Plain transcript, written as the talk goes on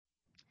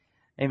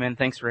Amen.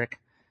 Thanks, Rick.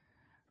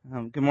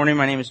 Good morning.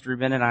 My name is Drew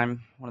Bennett.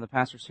 I'm one of the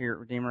pastors here at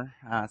Redeemer.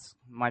 It's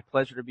my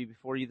pleasure to be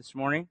before you this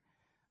morning.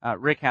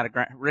 Rick had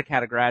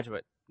a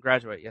graduate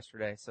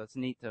yesterday, so it's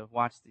neat to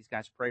watch these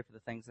guys pray for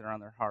the things that are on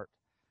their heart.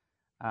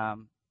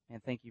 And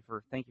thank you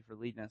for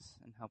leading us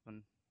and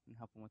helping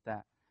with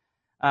that.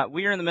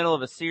 We are in the middle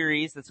of a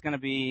series that's going to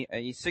be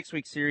a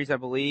 6-week series, I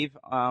believe.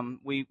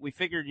 We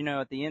figured,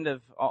 at the end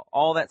of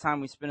all that time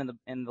we spent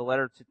in the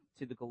letter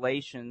to the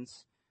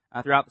Galatians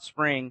throughout the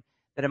spring,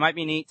 that it might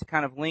be neat to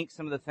kind of link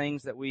some of the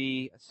things that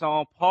we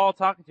saw Paul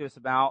talking to us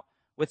about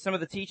with some of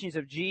the teachings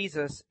of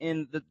Jesus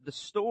in the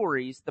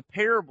stories, the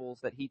parables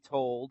that he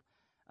told,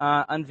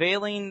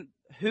 unveiling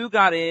who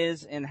God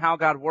is and how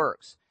God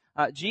works.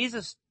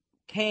 Jesus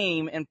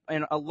came,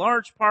 and a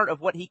large part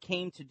of what he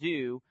came to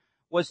do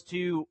was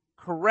to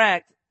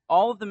correct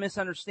all of the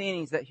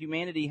misunderstandings that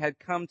humanity had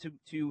come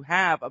to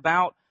have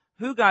about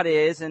who God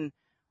is and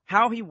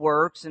how he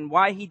works and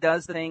why he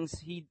does the things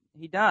he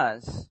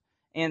does.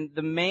 And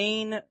the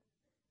main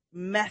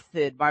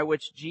method by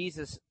which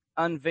Jesus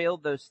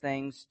unveiled those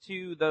things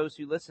to those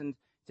who listened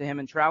to him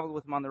and traveled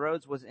with him on the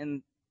roads was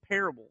in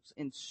parables,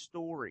 in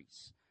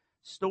stories.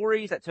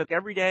 Stories that took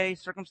everyday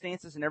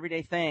circumstances and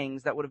everyday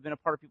things that would have been a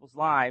part of people's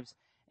lives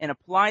and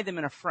applied them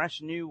in a fresh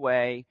new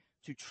way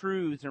to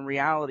truths and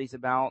realities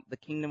about the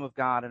kingdom of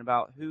God and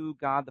about who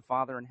God the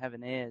Father in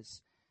heaven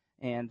is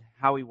and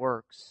how he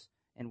works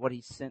and what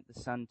he sent the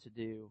Son to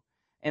do.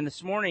 And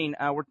this morning,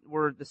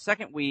 we're the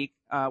second week.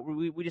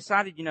 We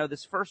decided,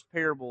 this first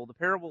parable, the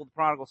parable of the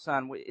prodigal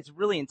son, it's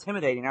really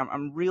intimidating.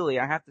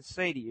 I have to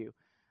say to you,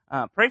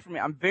 pray for me.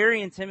 I'm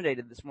very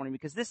intimidated this morning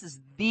because this is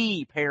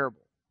the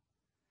parable.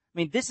 I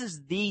mean, this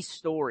is the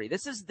story.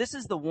 This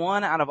is the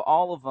one out of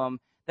all of them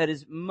that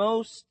is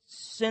most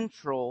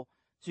central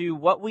to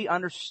what we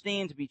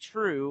understand to be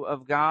true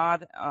of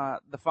God,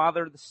 the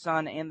Father, the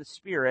Son, and the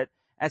Spirit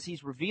as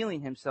he's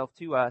revealing himself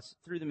to us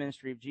through the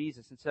ministry of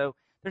Jesus. And so,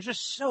 there's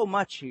just so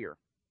much here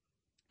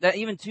that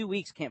even 2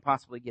 weeks can't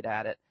possibly get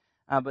at it.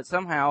 But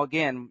somehow,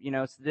 again,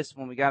 it's this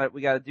one. We got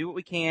to do what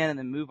we can and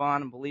then move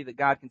on and believe that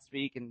God can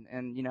speak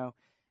and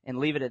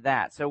leave it at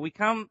that. So we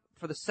come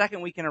for the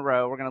second week in a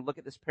row. We're going to look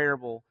at this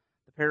parable,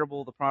 the parable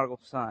of the prodigal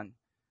son,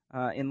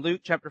 in Luke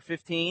chapter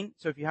 15.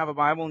 So if you have a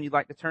Bible and you'd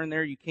like to turn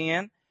there, you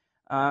can.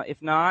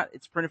 If not,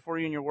 it's printed for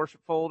you in your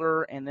worship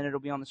folder, and then it'll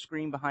be on the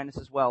screen behind us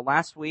as well.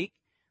 Last week,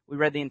 we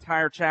read the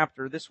entire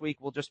chapter. This week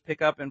we'll just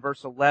pick up in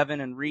verse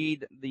 11 and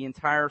read the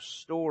entire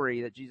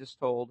story that Jesus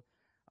told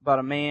about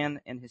a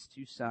man and his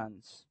 2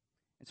 sons.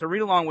 And so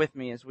read along with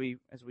me as we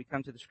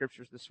come to the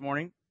scriptures this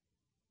morning.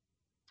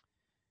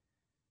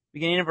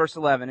 Beginning in verse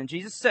 11. And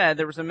Jesus said,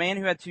 there was a man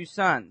who had 2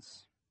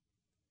 sons.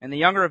 And the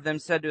younger of them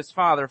said to his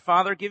father,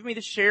 Father, give me the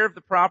share of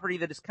the property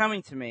that is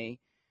coming to me.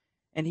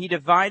 And he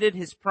divided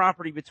his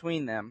property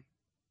between them.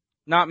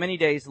 Not many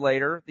days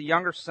later, the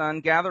younger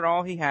son gathered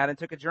all he had and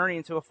took a journey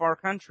into a far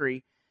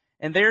country,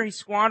 and there he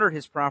squandered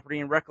his property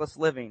in reckless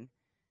living.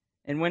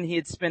 And when he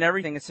had spent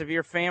everything, a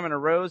severe famine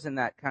arose in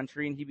that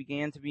country, and he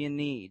began to be in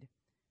need.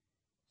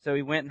 So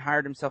he went and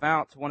hired himself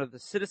out to one of the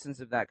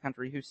citizens of that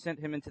country, who sent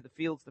him into the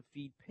fields to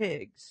feed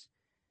pigs.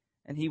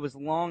 And he was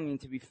longing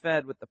to be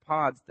fed with the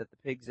pods that the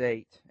pigs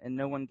ate, and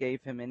no one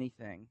gave him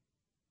anything.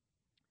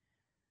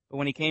 But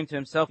when he came to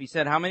himself, he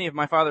said, How many of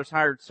my father's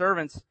hired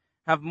servants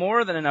have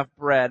more than enough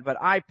bread, but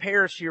I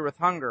perish here with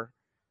hunger?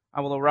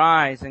 I will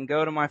arise and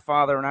go to my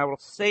father, and I will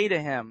say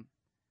to him,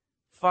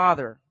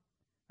 Father,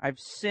 I've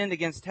sinned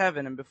against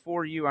heaven and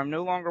before you. I'm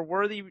no longer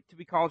worthy to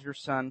be called your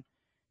son.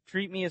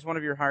 Treat me as one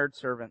of your hired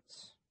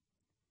servants.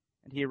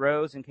 And he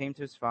arose and came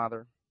to his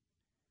father.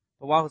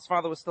 But while his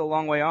father was still a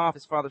long way off,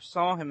 his father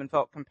saw him and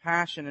felt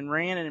compassion and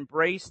ran and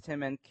embraced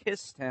him and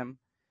kissed him.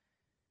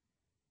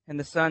 And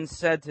the son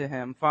said to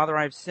him, Father,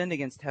 I have sinned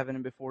against heaven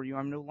and before you.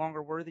 I'm no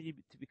longer worthy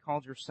to be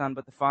called your son.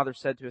 But the father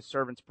said to his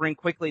servants, Bring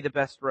quickly the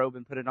best robe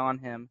and put it on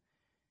him.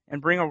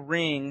 And bring a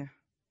ring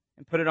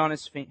and put it on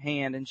his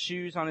hand, and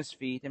shoes on his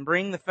feet. And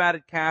bring the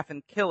fatted calf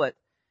and kill it.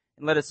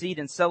 And let us eat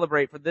and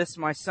celebrate. For this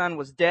my son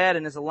was dead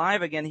and is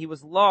alive again. He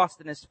was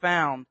lost and is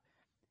found.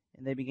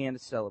 And they began to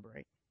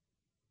celebrate.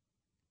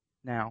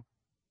 Now,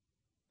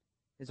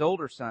 his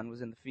older son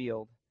was in the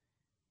field.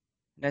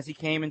 And as he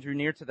came and drew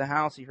near to the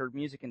house, he heard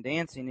music and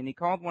dancing, and he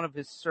called one of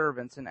his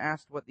servants and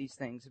asked what these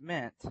things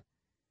meant.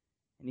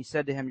 And he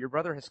said to him, Your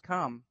brother has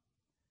come,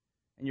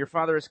 and your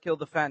father has killed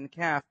the fattened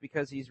calf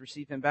because he's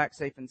received him back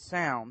safe and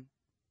sound.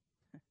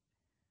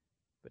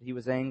 But he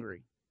was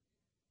angry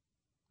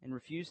and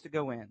refused to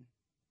go in.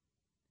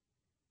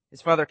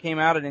 His father came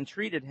out and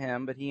entreated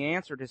him, but he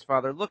answered his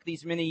father, Look,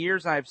 these many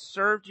years I have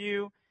served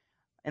you,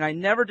 and I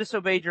never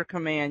disobeyed your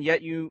command,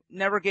 yet you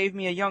never gave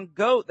me a young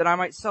goat that I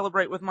might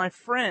celebrate with my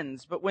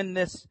friends. But when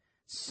this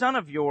son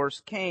of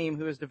yours came,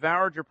 who has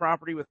devoured your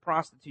property with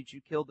prostitutes, you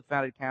killed the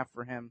fatted calf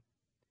for him.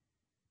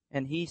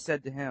 And he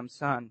said to him,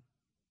 Son,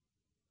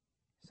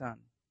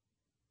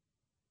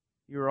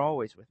 you are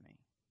always with me,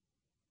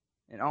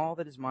 and all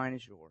that is mine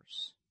is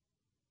yours.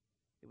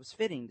 It was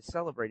fitting to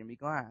celebrate and be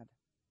glad.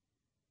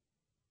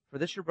 For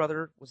this your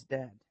brother was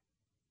dead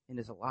and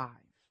is alive.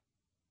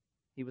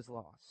 He was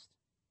lost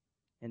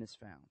and is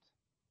found.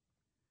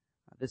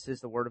 This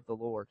is the word of the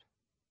Lord.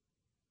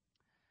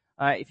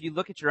 If you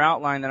look at your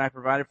outline that I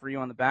provided for you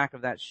on the back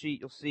of that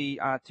sheet, you'll see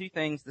two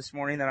things this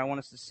morning that I want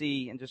us to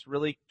see and just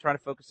really try to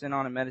focus in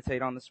on and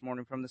meditate on this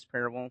morning from this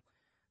parable.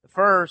 The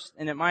first,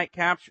 and it might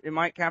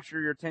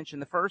capture your attention.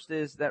 The first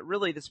is that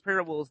really this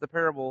parable is the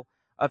parable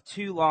of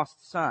two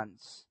lost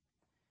sons.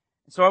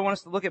 And so I want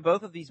us to look at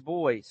both of these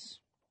boys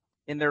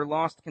in their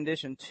lost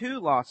condition, two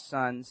lost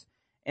sons,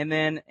 and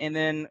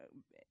then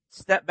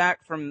step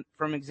back from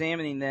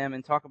examining them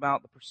and talk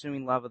about the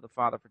pursuing love of the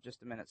Father for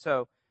just a minute.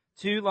 So,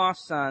 two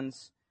lost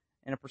sons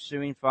and a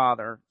pursuing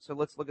Father. So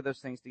let's look at those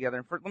things together.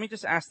 And let me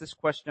just ask this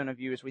question of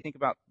you as we think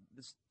about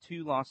these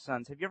two lost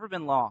sons. Have you ever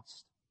been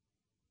lost?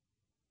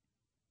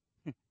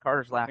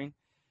 Carter's laughing.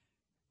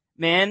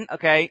 Men,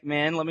 okay,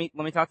 men, let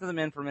me talk to the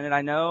men for a minute.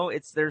 I know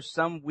there's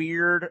some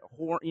weird,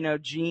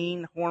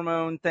 gene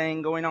hormone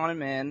thing going on in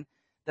men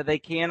that they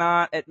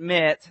cannot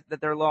admit that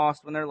they're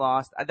lost when they're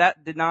lost.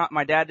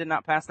 My dad did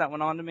not pass that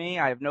one on to me.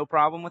 I have no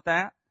problem with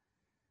that.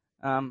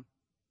 I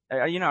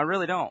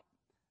really don't.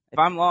 If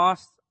I'm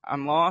lost,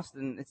 I'm lost,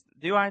 and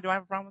do I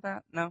have a problem with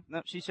that? No,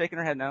 she's shaking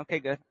her head no. Okay,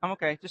 good. I'm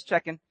okay. Just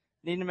checking.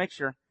 Needing to make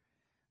sure.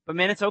 But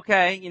men, it's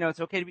okay. It's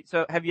okay to be,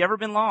 so have you ever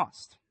been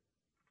lost?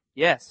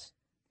 Yes.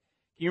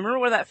 Can you remember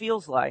what that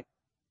feels like?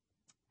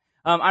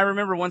 I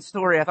remember one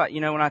story. I thought,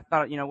 when I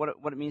thought,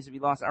 what it means to be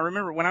lost. I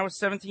remember when I was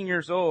 17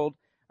 years old,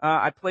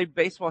 I played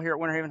baseball here at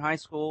Winter Haven High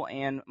School,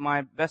 and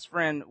my best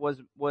friend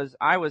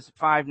I was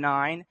 5'9",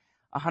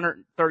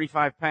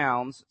 135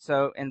 pounds,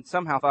 and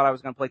somehow thought I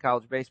was going to play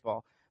college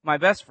baseball. My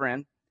best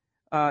friend,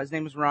 his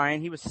name was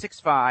Ryan, he was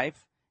 6'5",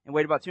 and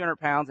weighed about 200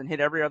 pounds, and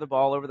hit every other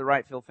ball over the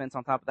right field fence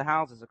on top of the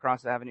houses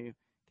across Avenue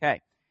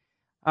K.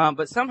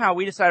 But somehow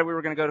we decided we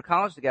were going to go to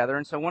college together,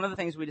 and so one of the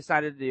things we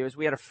decided to do is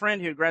we had a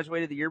friend who had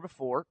graduated the year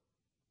before,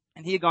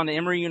 and he had gone to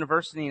Emory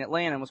University in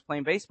Atlanta and was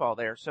playing baseball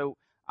there. So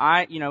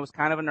I, was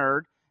kind of a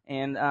nerd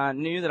and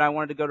knew that I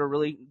wanted to go to a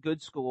really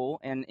good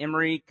school. And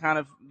Emory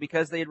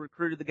because they had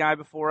recruited the guy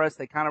before us,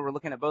 they kind of were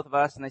looking at both of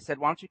us, and they said,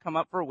 "Why don't you come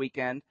up for a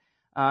weekend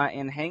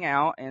and hang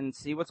out and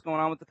see what's going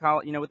on with the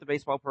college, with the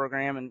baseball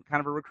program and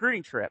kind of a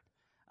recruiting trip?"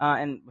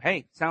 And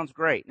hey, sounds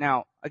great.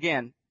 Now,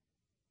 again,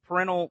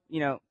 parental,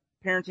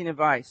 parenting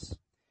advice.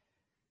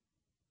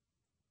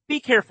 Be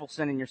careful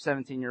sending your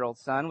 17-year-old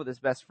son with his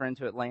best friend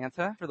to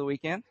Atlanta for the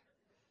weekend.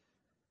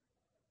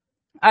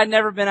 I'd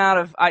never been out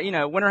of,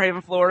 Winter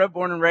Haven, Florida,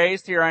 born and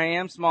raised. Here I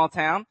am, small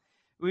town.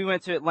 We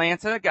went to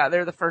Atlanta, got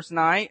there the first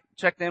night,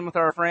 checked in with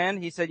our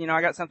friend. He said,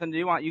 I got something to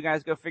do. Why don't you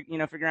guys go,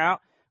 figure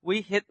out?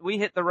 We hit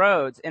the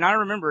roads. And I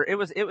remember it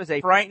was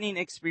a frightening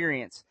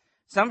experience.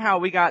 Somehow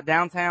we got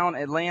downtown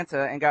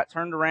Atlanta and got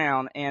turned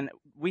around, and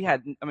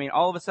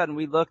all of a sudden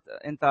we looked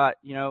and thought,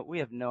 we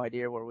have no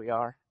idea where we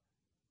are.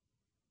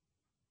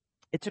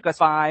 It took us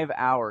 5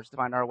 hours to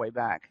find our way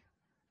back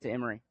to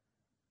Emory.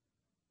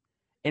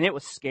 And it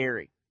was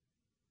scary.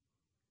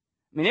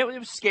 It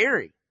was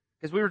scary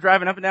because we were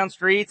driving up and down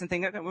streets and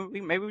thinking, okay,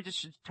 maybe we just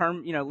should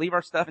leave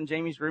our stuff in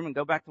Jamie's room and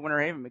go back to Winter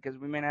Haven because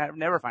we may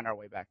never find our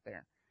way back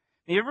there.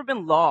 Have you ever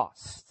been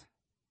lost?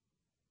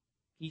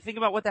 You think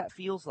about what that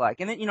feels like.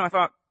 And then, I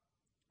thought,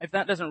 if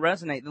that doesn't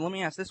resonate, then let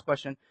me ask this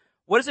question.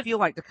 What does it feel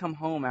like to come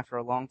home after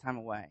a long time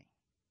away?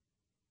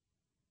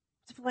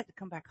 What does it feel like to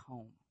come back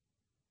home?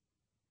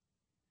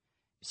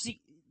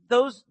 See,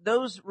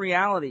 those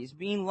realities,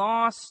 being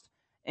lost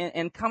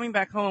and coming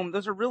back home,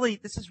 this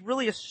is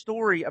really a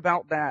story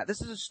about that.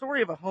 This is a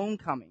story of a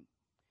homecoming.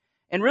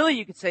 And really,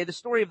 you could say the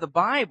story of the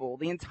Bible,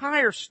 the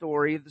entire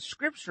story of the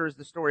Scripture is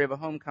the story of a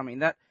homecoming.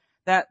 That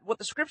what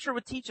the Scripture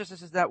would teach us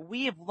is that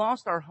we have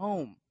lost our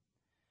home.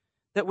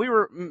 That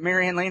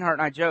Marianne Lanehart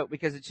and I joke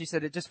because she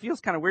said it just feels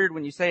kind of weird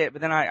when you say it,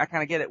 but then I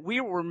kind of get it.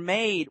 We were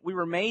made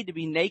to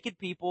be naked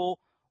people,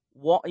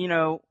 in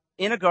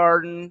a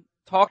garden,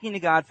 talking to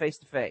God face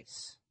to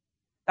face.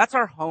 That's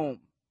our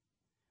home.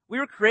 We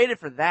were created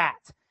for that.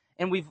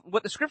 And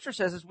what the Scripture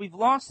says is we've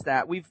lost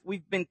that.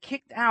 We've been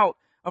kicked out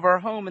of our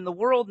home, and the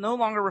world no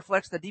longer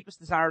reflects the deepest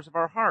desires of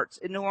our hearts.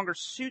 It no longer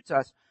suits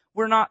us.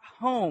 We're not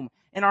home.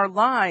 And our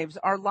lives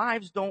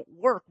don't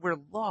work. We're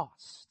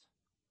lost.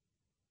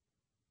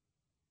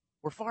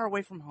 We're far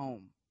away from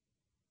home.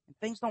 And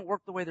things don't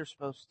work the way they're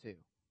supposed to.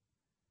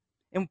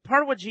 And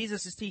part of what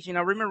Jesus is teaching,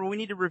 now remember, we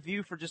need to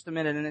review for just a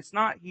minute, and it's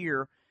not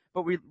here,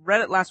 but we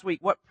read it last week.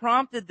 What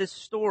prompted this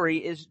story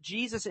is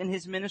Jesus in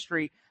his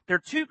ministry. There are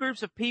two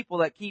groups of people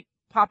that keep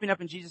popping up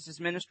in Jesus'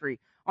 ministry.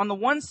 On the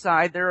one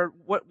side, there are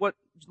what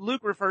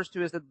Luke refers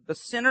to as the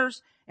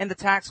sinners and the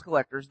tax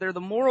collectors. They're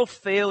the moral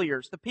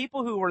failures, the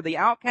people who were the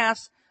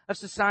outcasts of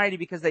society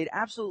because they'd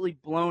absolutely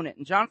blown it.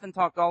 And Jonathan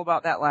talked all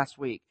about that last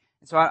week.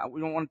 And so we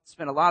don't want to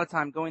spend a lot of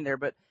time going there,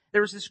 but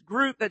there was this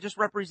group that just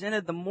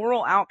represented the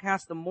moral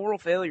outcasts, the moral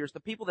failures, the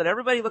people that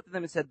everybody looked at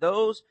them and said,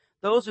 those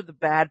are the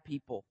bad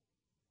people.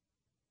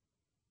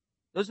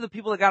 Those are the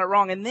people that got it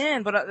wrong. And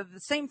then, but at the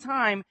same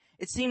time,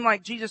 it seemed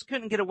like Jesus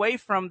couldn't get away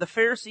from the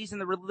Pharisees and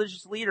the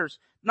religious leaders.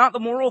 Not the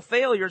moral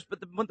failures,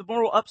 but the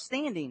moral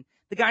upstanding.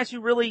 The guys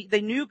who really,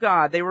 they knew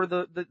God. They were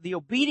the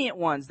obedient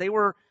ones. They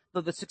were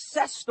the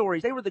success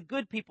stories. They were the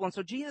good people. And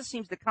so Jesus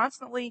seems to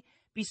constantly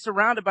be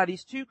surrounded by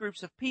these two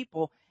groups of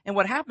people. And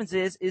what happens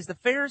is the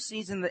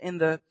Pharisees and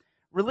the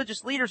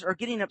religious leaders are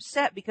getting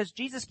upset because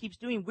Jesus keeps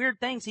doing weird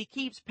things. He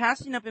keeps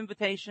passing up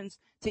invitations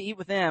to eat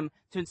with them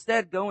to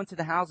instead go into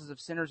the houses of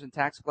sinners and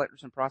tax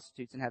collectors and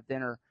prostitutes and have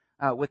dinner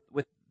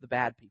with the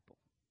bad people.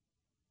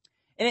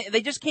 And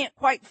they just can't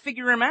quite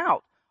figure him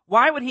out.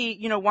 Why would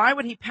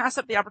he pass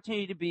up the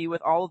opportunity to be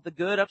with all of the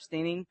good,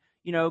 upstanding,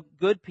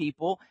 good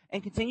people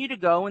and continue to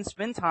go and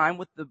spend time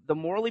with the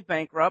morally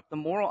bankrupt, the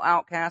moral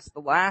outcast,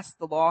 the last,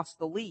 the lost,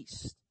 the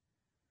least?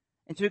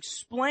 And to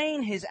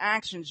explain his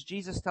actions,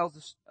 Jesus tells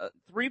us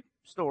three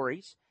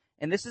stories,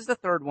 and this is the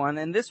third one,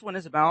 and this one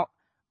is about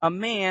a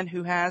man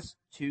who has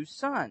two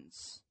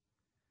sons.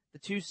 The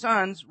two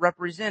sons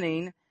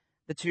representing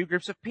the two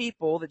groups of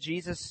people that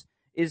Jesus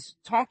is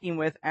talking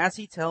with as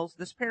he tells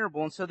this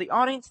parable. And so the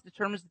audience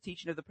determines the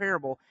teaching of the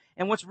parable.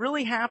 And what's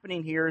really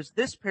happening here is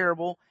this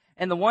parable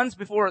and the ones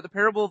before it, the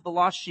parable of the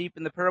lost sheep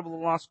and the parable of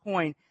the lost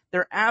coin,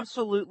 they're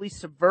absolutely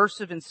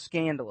subversive and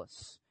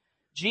scandalous.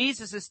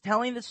 Jesus is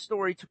telling this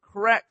story to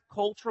correct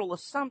cultural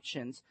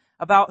assumptions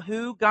about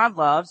who God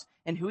loves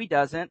and who he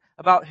doesn't,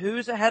 about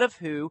who's ahead of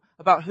who,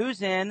 about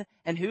who's in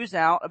and who's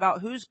out,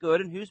 about who's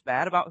good and who's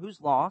bad, about who's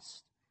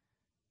lost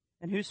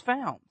and who's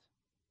found.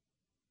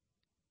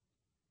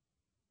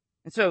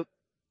 And so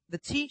the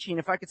teaching,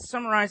 if I could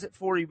summarize it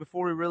for you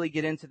before we really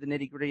get into the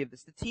nitty-gritty of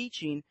this, the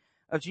teaching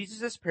of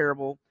Jesus'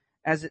 parable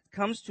as it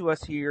comes to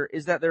us here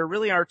is that there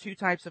really are two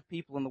types of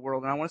people in the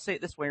world. And I want to say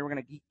it this way, we're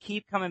going to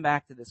keep coming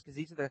back to this because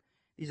these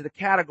are the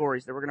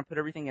categories that we're going to put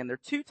everything in. There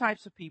are two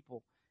types of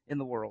people in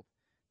the world.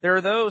 There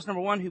are those,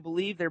 number one, who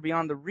believe they're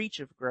beyond the reach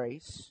of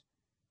grace.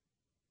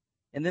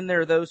 And then there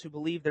are those who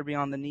believe they're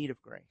beyond the need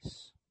of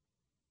grace.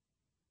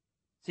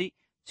 See,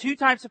 two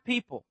types of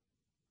people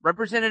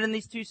represented in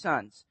these two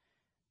sons.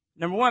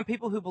 Number one,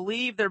 people who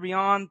believe they're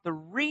beyond the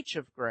reach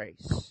of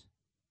grace.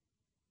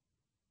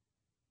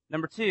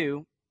 Number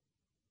two,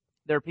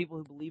 there are people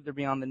who believe they're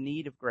beyond the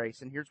need of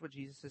grace. And here's what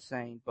Jesus is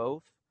saying.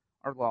 Both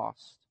are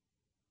lost.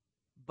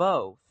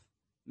 Both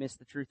miss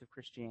the truth of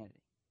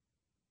Christianity.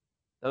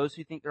 Those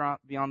who think they're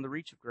beyond the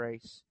reach of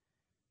grace,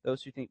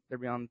 those who think they're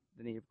beyond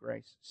the need of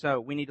grace.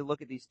 So we need to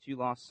look at these two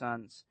lost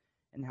sons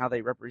and how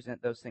they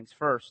represent those things.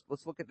 First,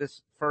 let's look at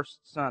this first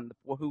son,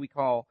 who we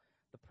call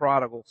the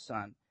prodigal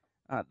son.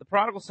 The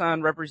prodigal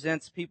son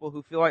represents people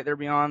who feel like they're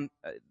beyond,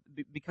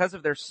 because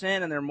of their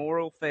sin and their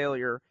moral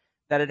failure,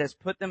 that it has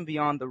put them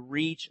beyond the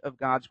reach of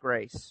God's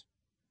grace.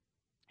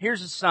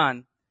 Here's a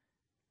son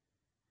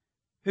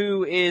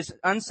who is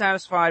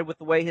unsatisfied with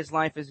the way his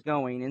life is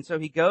going. And so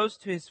he goes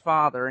to his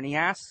father and he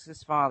asks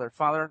his father,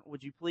 Father,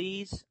 would you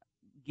please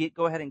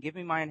go ahead and give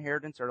me my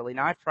inheritance early?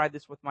 Now, I've tried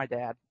this with my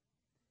dad.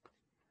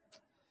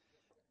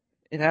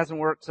 It hasn't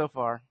worked so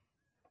far.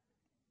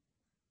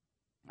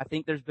 I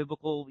think there's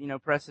biblical,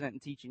 precedent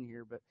and teaching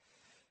here, but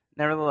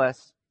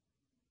nevertheless,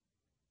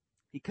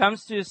 he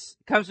comes to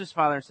his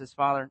father and says,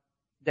 Father,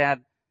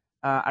 Dad,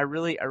 I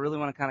really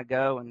want to kind of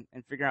go and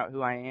figure out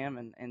who I am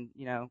and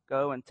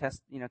go and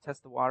test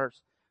the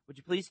waters. Would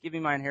you please give me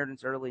my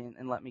inheritance early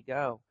and let me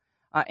go?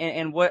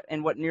 And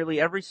what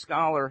nearly every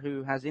scholar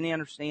who has any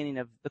understanding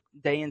of the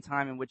day and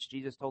time in which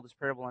Jesus told this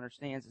parable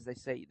understands is they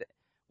say that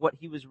what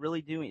he was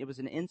really doing, it was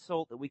an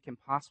insult that we can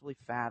possibly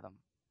fathom.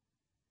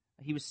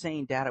 He was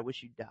saying, Dad, I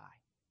wish you'd die.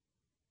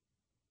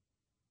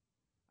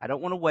 I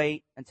don't want to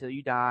wait until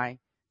you die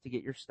to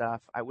get your stuff.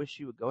 I wish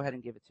you would go ahead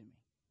and give it to me.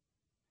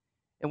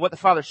 And what the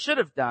father should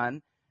have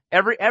done,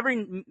 every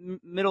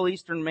Middle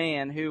Eastern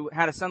man who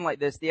had a son like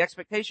this, the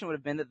expectation would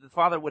have been that the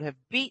father would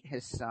have beat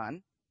his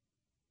son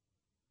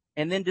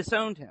and then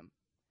disowned him.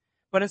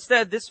 But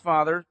instead, this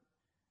father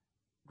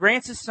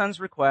grants his son's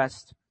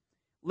request,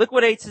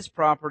 liquidates his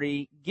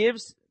property,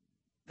 gives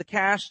the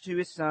cash to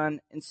his son,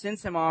 and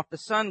sends him off. The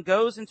son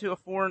goes into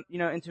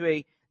into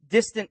a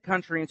distant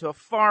country, into a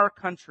far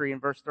country.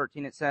 In verse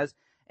 13 it says,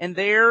 and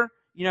there,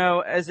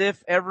 as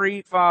if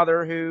every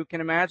father who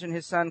can imagine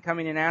his son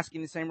coming and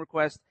asking the same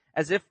request,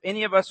 as if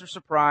any of us are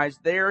surprised,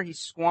 there he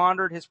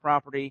squandered his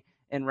property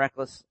in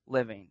reckless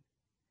living.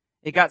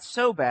 It got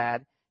so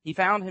bad, he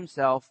found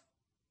himself,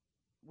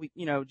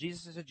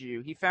 Jesus is a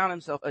Jew, he found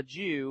himself a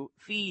Jew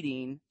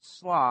feeding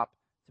slop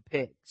to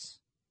pigs.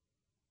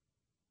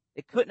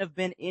 It couldn't have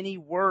been any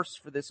worse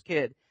for this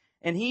kid.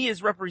 And he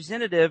is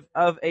representative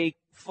of a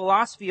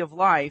philosophy of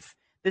life,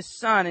 this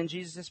son in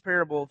Jesus'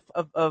 parable,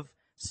 of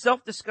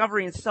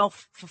self-discovery and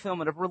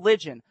self-fulfillment, of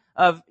religion,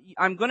 of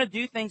I'm going to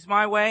do things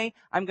my way,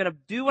 I'm going to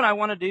do what I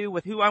want to do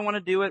with who I want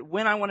to do it,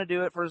 when I want to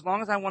do it, for as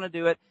long as I want to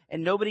do it,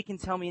 and nobody can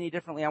tell me any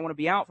differently. I want to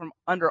be out from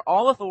under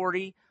all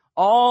authority,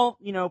 all,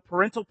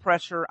 parental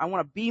pressure. I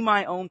want to be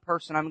my own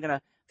person. I'm going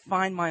to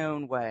find my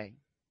own way.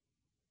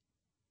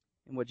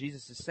 And what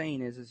Jesus is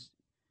saying is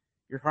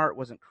your heart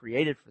wasn't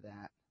created for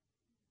that.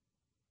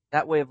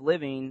 That way of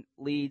living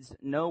leads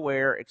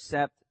nowhere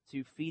except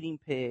to feeding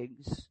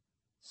pigs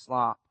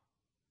slop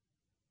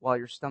while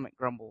your stomach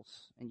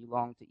grumbles and you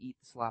long to eat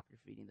the slop you're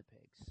feeding the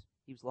pigs.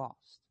 He was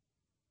lost.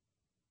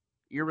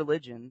 Your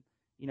religion,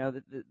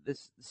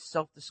 This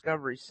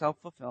self-discovery,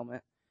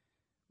 self-fulfillment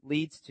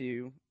leads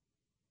to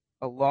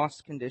a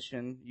lost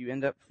condition. You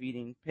end up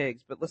feeding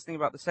pigs. But let's think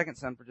about the second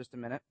son for just a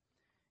minute.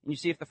 And you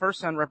see if the first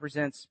son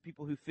represents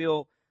people who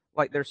feel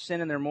like their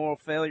sin and their moral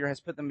failure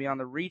has put them beyond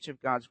the reach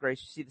of God's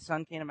grace. You see, the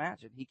son can't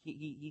imagine.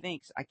 He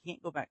thinks, I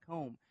can't go back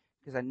home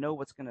because I know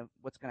what's gonna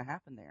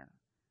happen there.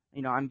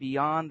 I'm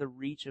beyond the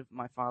reach of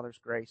my Father's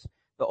grace.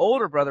 The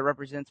older brother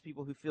represents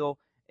people who feel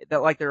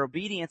that like their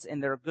obedience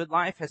and their good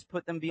life has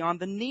put them beyond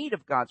the need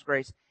of God's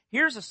grace.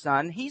 Here's a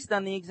son, he's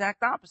done the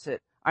exact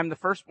opposite. I'm the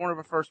firstborn of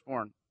a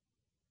firstborn.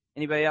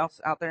 Anybody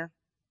else out there?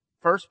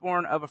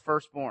 Firstborn of a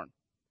firstborn.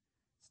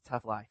 It's a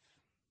tough life.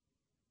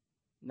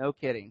 No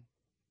kidding.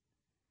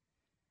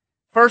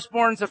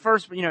 Firstborn's a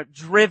first,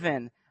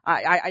 driven.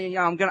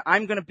 I'm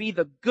gonna be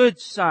the good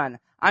son.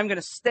 I'm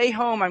gonna stay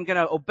home. I'm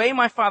gonna obey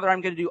my father.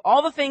 I'm gonna do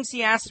all the things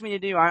he asks me to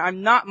do.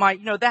 I'm not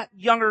that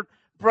younger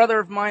brother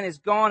of mine is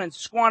gone and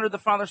squandered the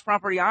father's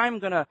property. I'm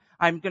gonna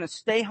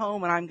stay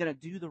home and I'm gonna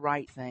do the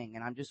right thing.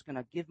 And I'm just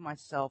gonna give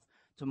myself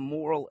to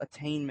moral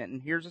attainment.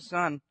 And here's a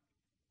son.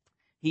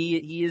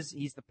 He's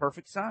the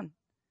perfect son.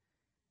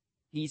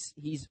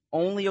 He's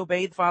only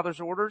obeyed father's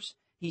orders.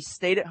 He's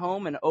stayed at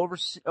home and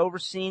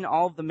overseen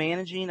all of the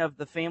managing of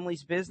the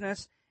family's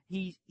business.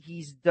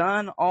 He's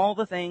done all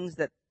the things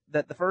that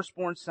the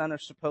firstborn son are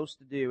supposed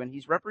to do. And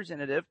he's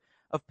representative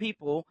of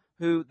people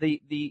who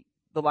the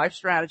life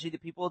strategy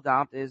that people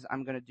adopt is,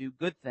 I'm going to do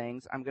good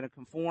things. I'm going to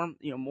conform,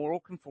 moral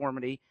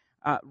conformity,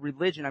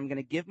 religion. I'm going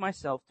to give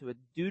myself to a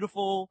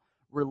dutiful,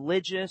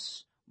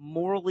 religious,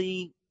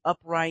 morally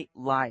upright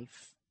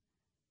life.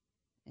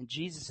 And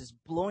Jesus is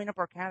blowing up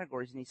our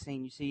categories and he's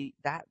saying, you see,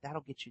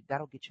 that'll get you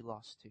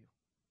lost too.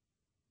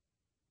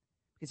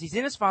 Because he's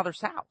in his father's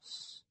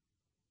house.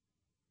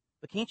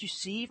 But can't you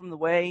see from the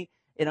way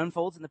it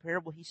unfolds in the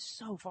parable, he's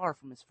so far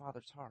from his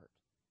father's heart.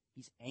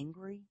 He's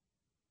angry.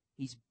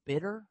 He's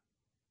bitter.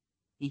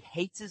 He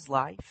hates his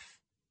life.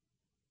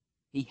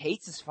 He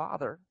hates his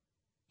father.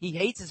 He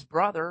hates his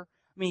brother.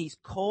 He's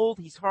cold.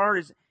 He's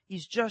hard.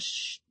 He's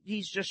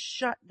just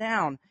shut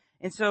down.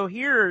 And so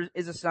here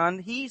is a son.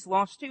 He's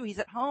lost too. He's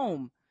at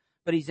home,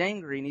 but he's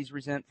angry and he's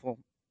resentful.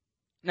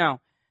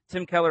 Now,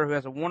 Tim Keller, who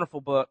has a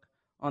wonderful book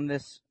on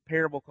this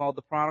parable called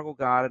The Prodigal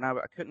God, and I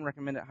couldn't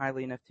recommend it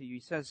highly enough to you. He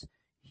says,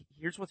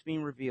 here's what's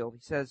being revealed.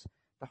 He says,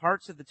 the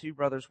hearts of the two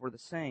brothers were the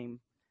same.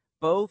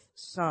 Both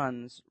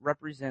sons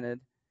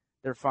resented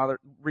their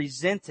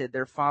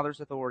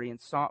father's authority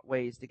and sought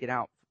ways to get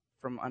out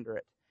from under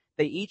it.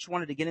 They each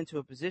wanted to get into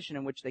a position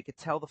in which they could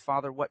tell the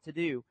father what to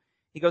do.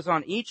 He goes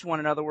on, each one,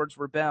 in other words,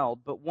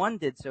 rebelled, but one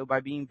did so by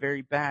being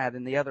very bad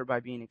and the other by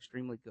being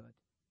extremely good.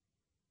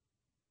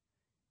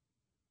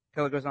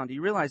 Keller goes on, do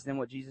you realize then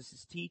what Jesus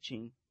is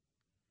teaching?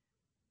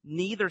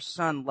 Neither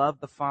son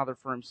loved the father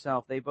for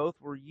himself. They both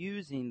were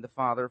using the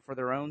father for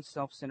their own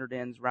self-centered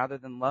ends rather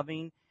than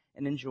loving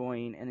and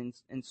enjoying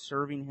and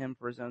serving him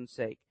for his own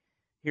sake.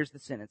 Here's the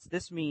sentence.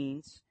 This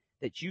means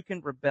that you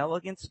can rebel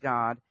against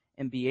God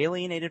and be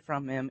alienated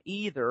from him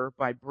either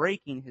by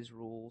breaking his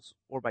rules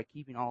or by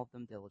keeping all of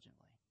them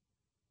diligently.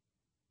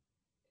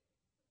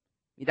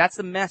 That's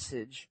the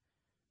message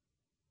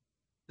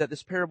that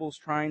this parable is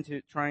trying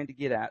to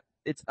get at.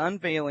 It's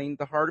unveiling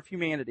the heart of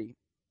humanity.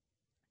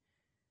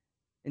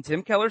 And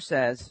Tim Keller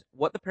says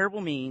what the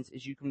parable means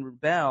is you can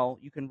rebel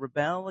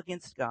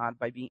against God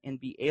and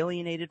be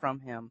alienated from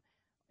him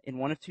in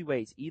one of two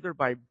ways, either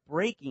by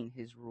breaking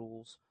his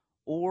rules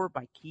or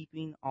by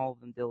keeping all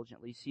of them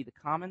diligently. You see, the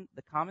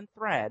common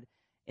thread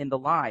in the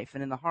life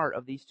and in the heart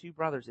of these two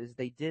brothers is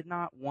they did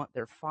not want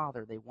their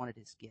father, they wanted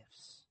his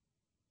gifts.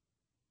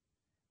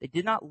 They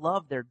did not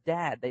love their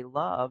dad, they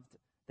loved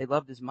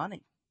his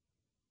money.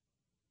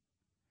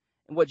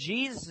 And what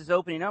Jesus is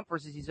opening up for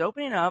us is he's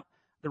opening up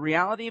the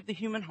reality of the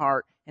human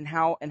heart and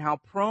how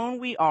prone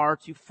we are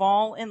to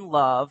fall in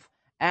love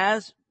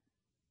as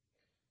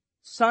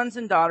sons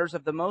and daughters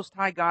of the Most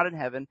High God in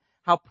heaven,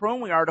 how prone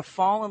we are to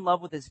fall in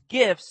love with his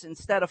gifts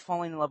instead of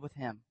falling in love with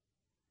him.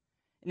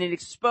 And it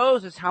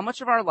exposes how much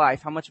of our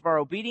life, how much of our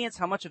obedience,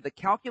 how much of the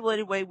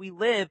calculated way we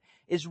live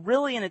is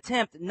really an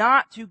attempt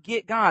not to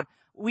get God.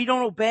 We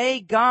don't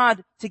obey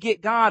God to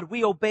get God.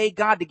 We obey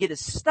God to get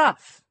his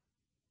stuff.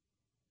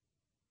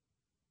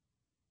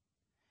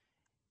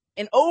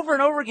 And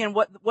over again,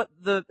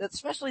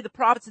 especially the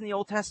prophets in the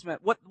Old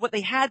Testament, what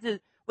they had to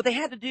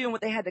do and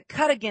what they had to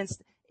cut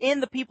against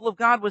in the people of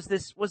God was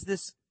this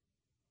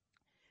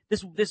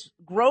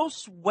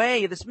gross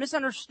way, this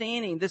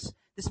misunderstanding, this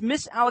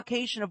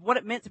misallocation of what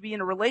it meant to be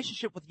in a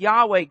relationship with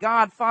Yahweh,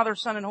 God, Father,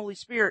 Son, and Holy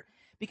Spirit.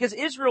 Because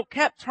Israel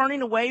kept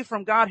turning away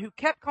from God, who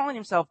kept calling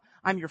himself,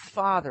 I'm your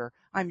Father,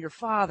 I'm your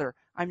Father,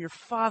 I'm your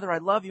Father, I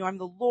love you, I'm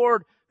the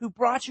Lord who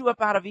brought you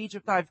up out of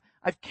Egypt,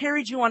 I've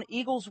carried you on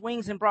eagle's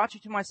wings and brought you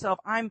to myself,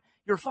 I'm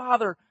your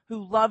Father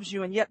who loves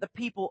you. And yet the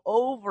people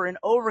over and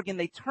over again,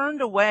 they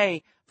turned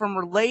away from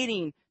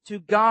relating to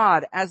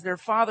God as their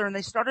Father, and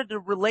they started to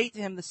relate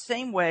to him the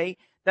same way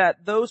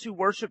that those who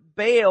worship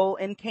Baal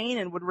in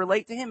Canaan would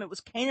relate to him. It was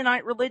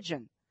Canaanite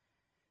religion.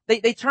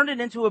 They turned it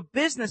into a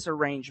business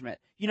arrangement.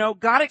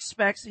 God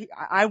expects,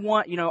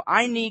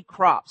 I need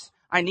crops.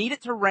 I need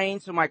it to rain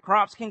so my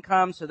crops can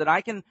come so that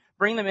I can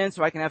bring them in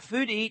so I can have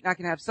food to eat and I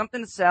can have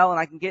something to sell and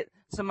I can get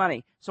some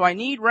money. So I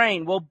need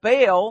rain. Well,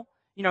 Baal,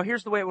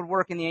 here's the way it would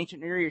work in the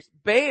ancient Near East.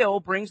 Baal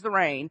brings the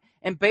rain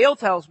and Baal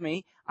tells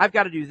me I've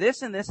got to do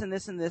this and this and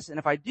this and this. And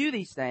if I do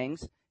these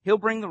things, he'll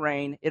bring the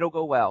rain. It'll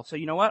go well. So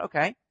you know what?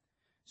 Okay.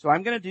 So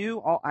I'm going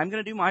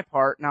to do my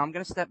part. Now I'm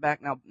going to step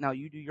back. Now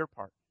you do your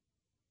part.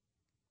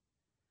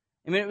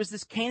 It was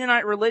this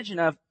Canaanite religion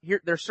of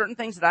there's certain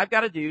things that I've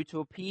got to do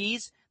to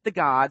appease the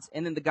gods,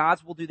 and then the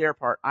gods will do their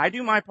part. I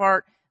do my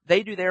part,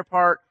 they do their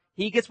part,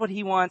 he gets what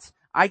he wants,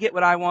 I get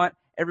what I want,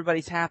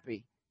 everybody's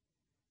happy.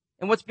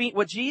 And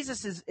what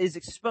Jesus is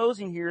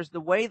exposing here is the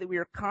way that we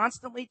are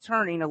constantly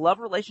turning a love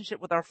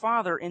relationship with our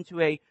Father into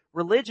a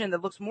religion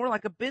that looks more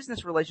like a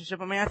business relationship.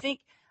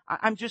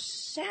 I'm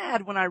just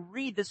sad when I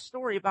read this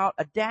story about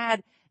a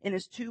dad and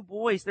his two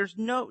boys. Do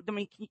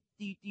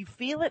you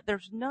feel it?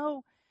 There's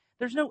no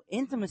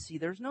intimacy.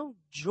 There's no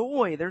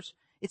joy.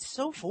 It's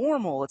so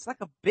formal. It's like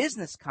a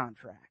business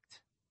contract.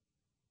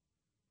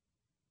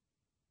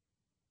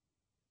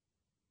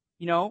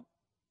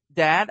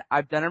 Dad,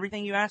 I've done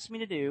everything you asked me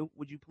to do.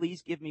 Would you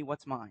please give me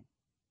what's mine?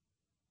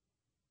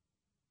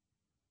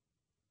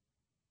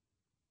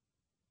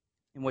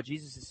 And what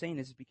Jesus is saying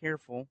is be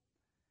careful.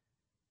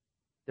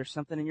 There's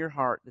something in your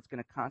heart that's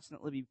going to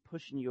constantly be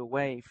pushing you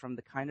away from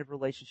the kind of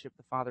relationship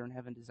the Father in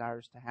heaven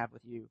desires to have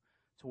with you,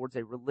 towards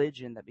a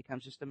religion that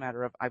becomes just a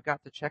matter of, I've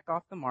got to check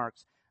off the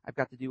marks, I've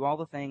got to do all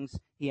the things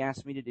he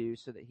asked me to do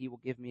so that he will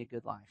give me a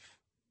good life.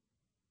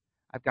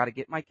 I've got to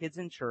get my kids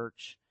in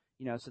church,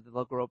 so that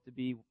they'll grow up to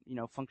be,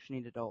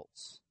 functioning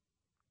adults.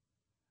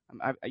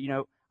 I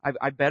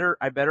better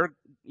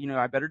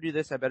do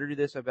this, I better do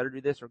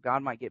this, or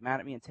God might get mad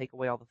at me and take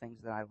away all the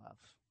things that I love.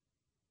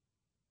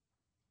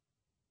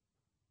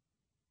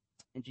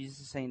 And Jesus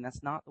is saying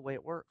that's not the way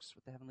it works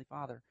with the Heavenly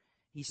Father.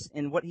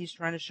 And what he's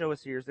trying to show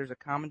us here is there's a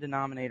common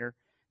denominator.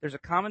 There's a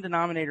common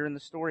denominator in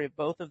the story of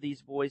both of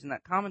these boys, and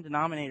that common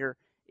denominator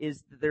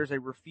is that there's a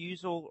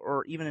refusal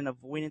or even an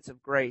avoidance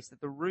of grace,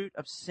 that the root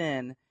of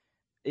sin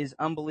is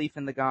unbelief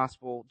in the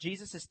gospel.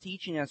 Jesus is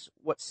teaching us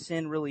what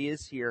sin really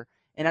is here.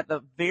 And at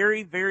the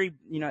very, very,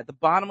 at the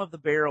bottom of the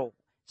barrel,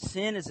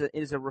 sin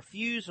is a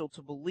refusal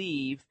to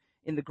believe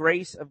in the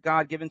grace of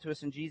God given to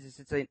us in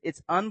Jesus.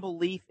 It's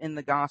unbelief in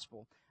the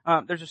gospel.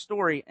 There's a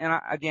story,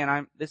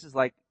 and this is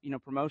like,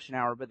 promotion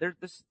hour, but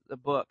there's a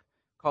book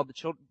called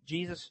the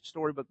Jesus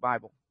Storybook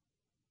Bible.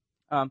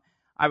 I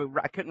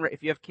couldn't,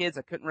 if you have kids,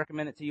 I couldn't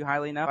recommend it to you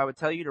highly enough. I would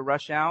tell you to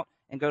rush out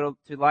and go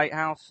to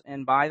Lighthouse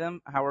and buy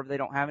them. However, they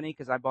don't have any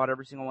because I bought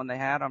every single one they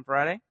had on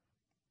Friday.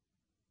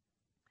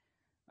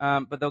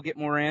 But they'll get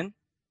more in.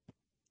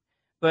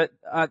 But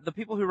the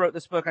people who wrote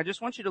this book, I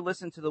just want you to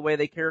listen to the way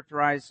they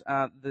characterize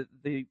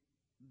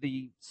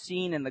the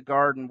scene in the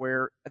garden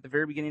where at the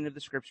very beginning of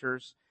the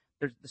scriptures,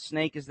 the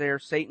snake is there,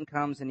 Satan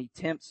comes and he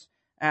tempts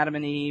Adam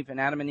and Eve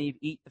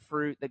eat the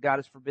fruit that God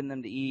has forbidden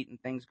them to eat,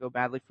 and things go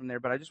badly from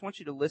there. But I just want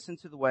you to listen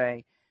to the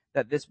way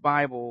that this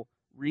Bible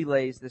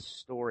relays this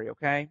story,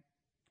 okay?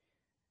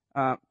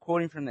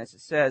 Quoting from this, it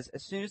says,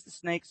 as soon as the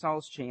snake saw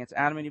his chance,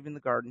 Adam and Eve in the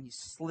garden, he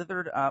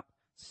slithered up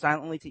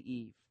silently to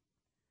Eve.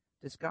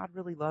 Does God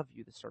really love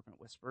you? The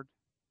serpent whispered.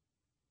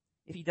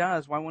 If he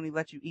does, why won't he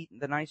let you eat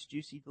the nice,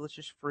 juicy,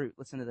 delicious fruit?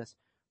 Listen to this.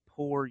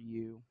 Poor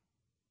you.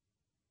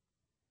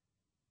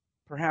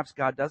 Perhaps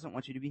God doesn't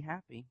want you to be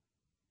happy.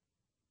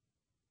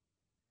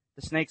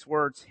 The snake's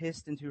words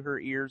hissed into her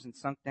ears and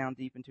sunk down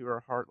deep into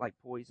her heart like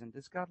poison.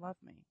 Does God love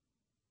me?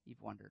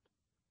 Eve wondered.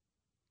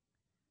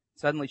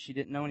 Suddenly she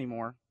didn't know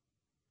anymore.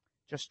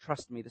 Just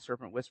trust me, the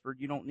serpent whispered.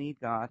 You don't need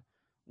God.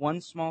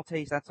 One small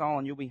taste, that's all,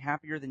 and you'll be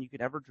happier than you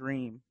could ever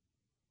dream.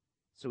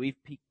 So Eve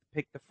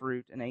picked the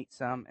fruit and ate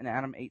some, and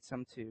Adam ate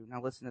some too.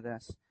 Now listen to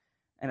this.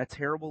 And a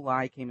terrible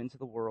lie came into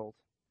the world.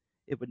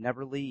 It would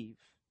never leave.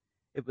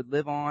 It would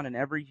live on in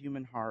every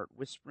human heart,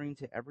 whispering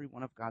to every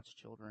one of God's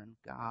children,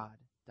 God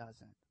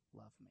doesn't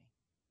love me.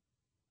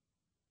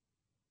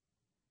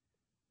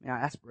 Now,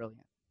 that's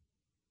brilliant.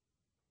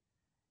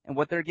 And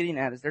what they're getting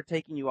at is they're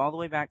taking you all the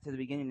way back to the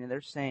beginning, and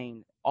they're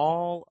saying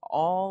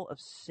all of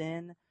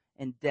sin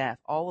and death,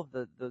 all of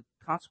the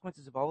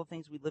consequences of all the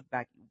things we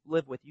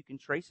live with, you can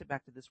trace it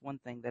back to this one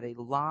thing, that a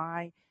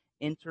lie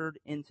entered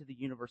into the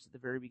universe at the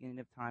very beginning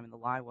of time, and the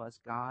lie was,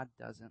 God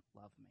doesn't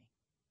love me.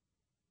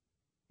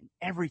 And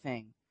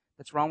everything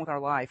that's wrong with our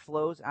life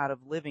flows out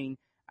of living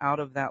out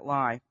of that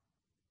lie.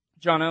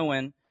 John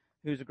Owen,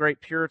 who's a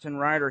great Puritan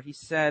writer, he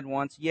said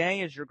once,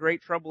 yea, as your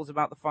great trouble is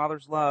about the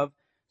Father's love,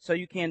 so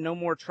you can no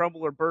more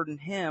trouble or burden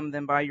him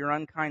than by your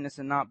unkindness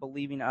and not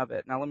believing of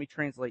it. Now let me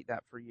translate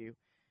that for you.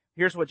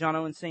 Here's what John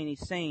Owen's saying.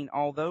 He's saying,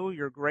 although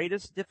your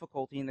greatest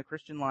difficulty in the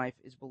Christian life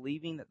is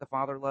believing that the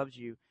Father loves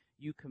you,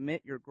 you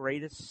commit your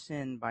greatest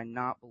sin by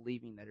not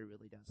believing that he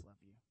really does love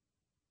you.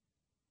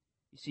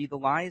 You see, the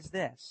lie is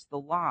this. The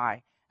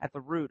lie at the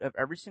root of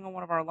every single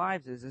one of our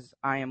lives is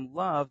I am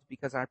loved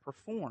because I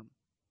perform.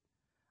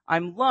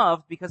 I'm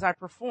loved because I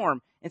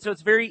perform. And so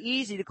it's very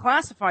easy to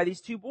classify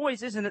these two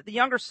boys, isn't it? The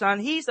younger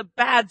son, he's a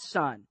bad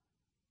son.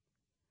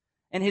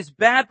 And his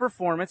bad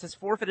performance has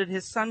forfeited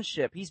his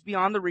sonship. He's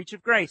beyond the reach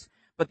of grace.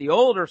 But the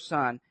older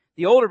son,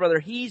 the older brother,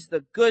 he's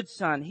the good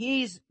son.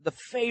 He's the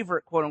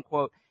favorite, quote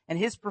unquote. And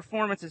his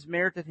performance has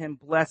merited him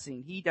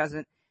blessing. He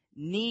doesn't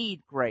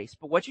need grace.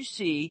 But what you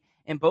see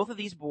in both of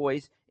these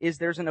boys is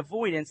there's an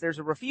avoidance, there's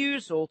a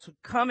refusal to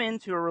come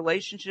into a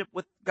relationship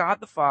with God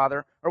the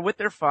Father, or with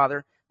their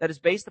Father, that is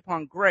based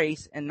upon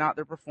grace and not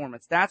their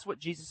performance. That's what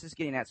Jesus is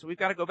getting at. So we've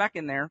got to go back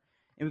in there,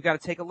 and we've got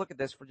to take a look at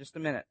this for just a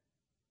minute.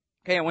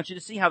 Okay, I want you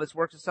to see how this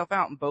works itself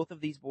out in both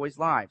of these boys'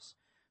 lives.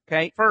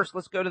 Okay, first,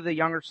 let's go to the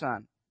younger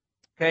son.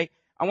 Okay,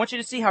 I want you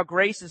to see how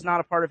grace is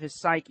not a part of his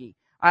psyche.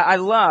 I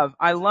love,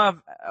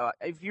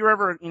 if you're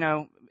ever,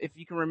 if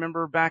you can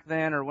remember back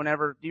then or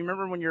whenever, do you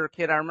remember when you were a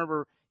kid? I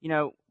remember,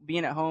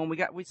 being at home.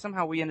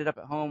 We ended up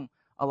at home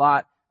a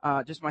lot,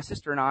 just my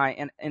sister and I,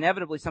 and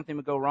inevitably something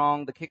would go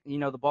wrong.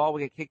 The ball would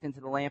get kicked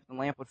into the lamp and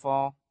the lamp would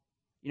fall.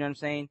 You know what I'm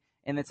saying?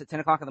 And it's at 10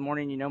 o'clock in the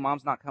morning,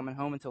 mom's not coming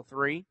home until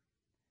 3.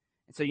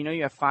 And so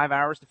you have 5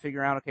 hours to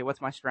figure out, okay,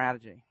 what's my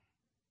strategy?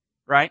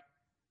 Right?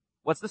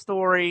 What's the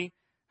story?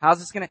 How's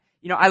this gonna,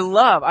 I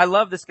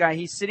love this guy.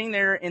 He's sitting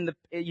there in the,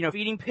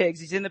 feeding pigs.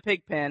 He's in the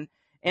pig pen,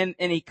 and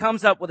he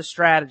comes up with a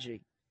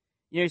strategy.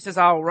 He says,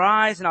 I'll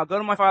rise and I'll go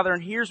to my father,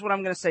 and here's what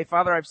I'm gonna say.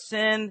 Father, I've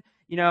sinned,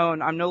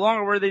 and I'm no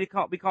longer worthy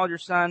to be called your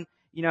son,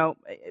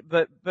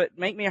 but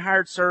make me a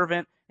hired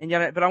servant.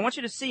 But I want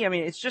you to see,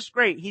 it's just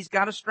great. He's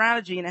got a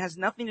strategy, and it has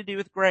nothing to do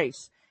with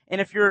grace. And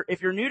if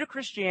you're new to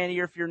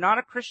Christianity, or if you're not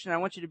a Christian, I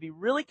want you to be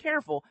really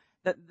careful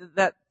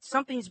that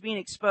something's being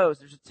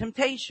exposed. There's a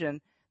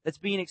temptation that's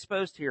being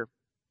exposed here.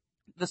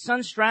 The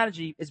son's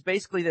strategy is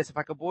basically this. If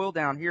I could boil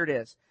down, here it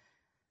is.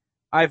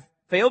 I've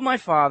failed my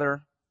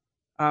father.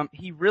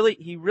 He's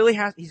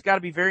got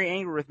to be very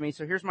angry with me.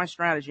 So here's my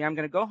strategy. I'm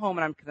going to go home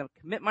and I'm going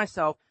to commit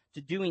myself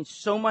to doing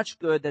so much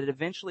good that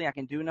eventually I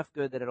can do enough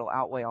good that it'll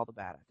outweigh all the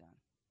bad I've done.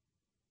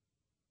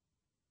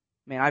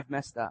 Man, I've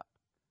messed up.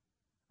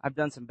 I've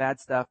done some bad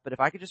stuff, but if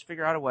I could just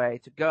figure out a way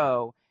to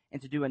go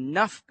and to do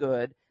enough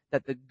good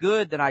that the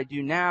good that I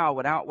do now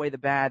would outweigh the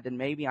bad, then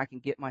maybe I can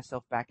get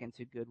myself back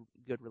into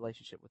good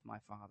relationship with my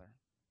Father.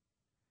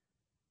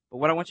 But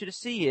what I want you to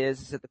see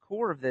is at the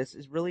core of this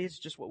is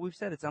just what we've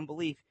said. It's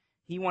unbelief.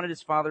 He wanted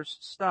his father's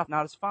stuff,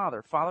 not his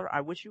father. Father,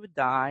 I wish you would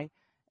die.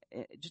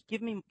 Just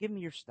give me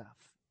your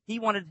stuff. He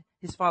wanted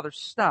his father's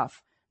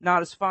stuff,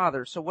 not his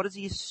father. So what does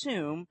he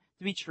assume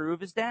to be true of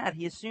his dad?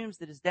 He assumes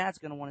that his dad's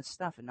going to want his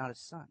stuff and not his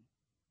son.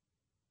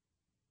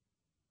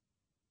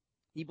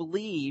 He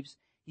believes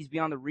he's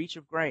beyond the reach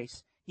of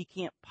grace. He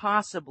can't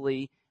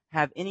possibly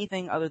have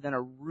anything other than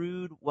a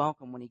rude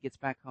welcome when he gets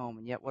back home.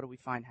 And yet what do we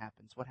find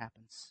happens? What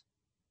happens?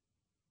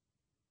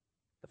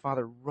 The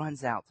father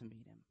runs out to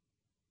meet him.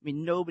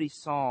 Nobody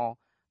saw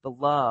the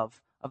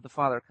love of the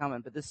father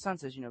coming, but this son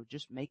says,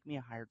 just make me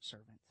a hired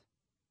servant.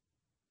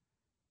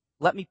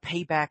 Let me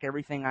pay back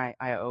everything I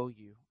owe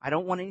you. I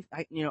don't want any,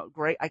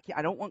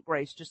 I don't want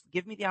grace. Just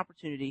give me the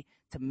opportunity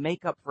to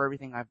make up for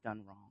everything I've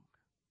done wrong.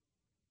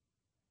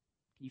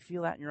 Can you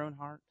feel that in your own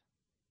heart?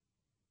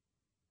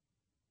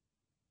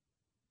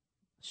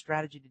 A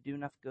strategy to do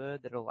enough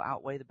good that it'll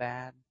outweigh the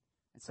bad,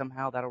 and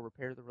somehow that'll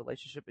repair the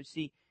relationship. You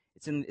see,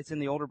 it's in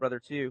the older brother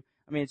too.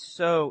 It's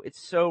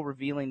so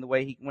revealing the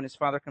way when his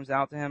father comes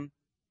out to him.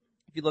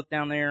 If you look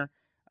down there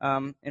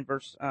in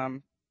verse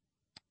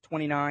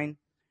 29,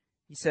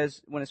 he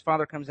says when his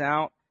father comes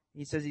out,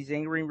 he says he's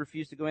angry and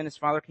refused to go in. His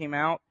father came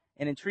out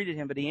and entreated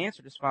him, but he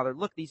answered his father,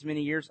 "Look, these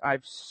many years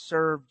I've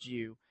served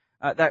you."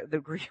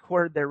 The Greek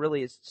word there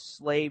really is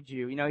slaved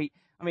you.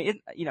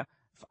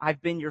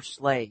 I've been your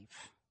slave.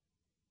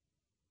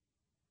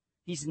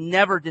 He's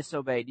never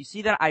disobeyed. You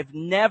see that? I've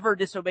never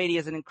disobeyed. He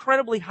has an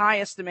incredibly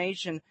high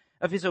estimation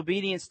of his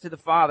obedience to the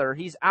Father.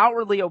 He's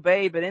outwardly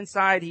obeyed, but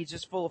inside he's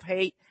just full of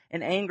hate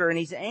and anger. And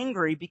he's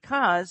angry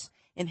because,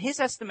 in his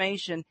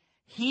estimation,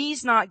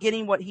 he's not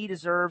getting what he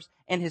deserves,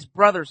 and his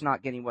brother's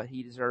not getting what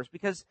he deserves.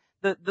 Because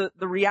the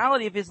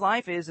reality of his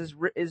life is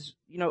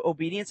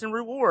obedience and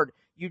reward.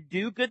 You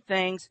do good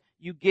things,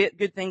 you get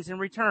good things in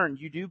return.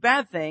 You do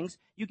bad things,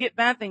 you get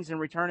bad things in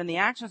return. And the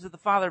actions of the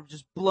Father have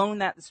just blown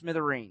that to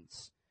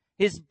smithereens.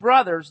 His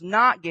brother's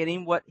not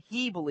getting what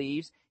he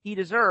believes he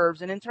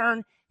deserves, and in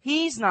turn,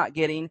 he's not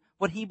getting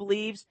what he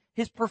believes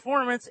his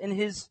performance and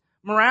his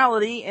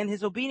morality and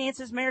his obedience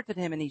has merited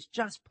him, and he's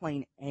just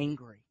plain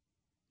angry.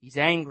 He's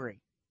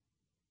angry.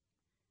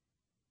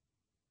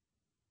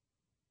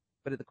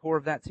 But at the core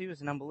of that too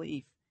is an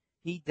unbelief.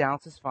 He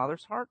doubts his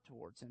father's heart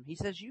towards him. He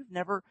says,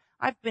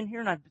 I've been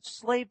here and I've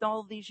slaved all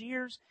of these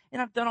years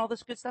and I've done all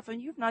this good stuff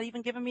and you've not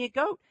even given me a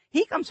goat.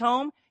 He comes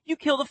home, you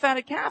kill the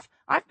fatted calf.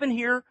 I've been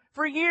here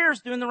for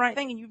years doing the right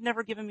thing and you've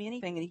never given me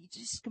anything. And he's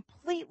just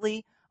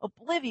completely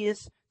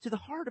oblivious to the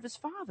heart of his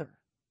father.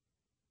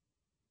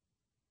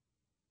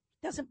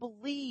 He doesn't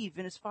believe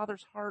in his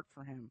father's heart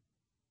for him.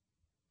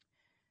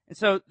 And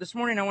so this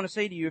morning I want to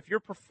say to you, if your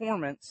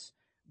performance,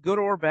 good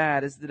or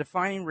bad, is the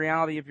defining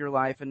reality of your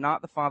life and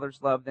not the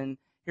Father's love, then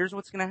here's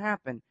what's going to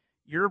happen.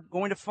 you're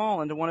going to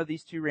fall into one of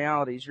these two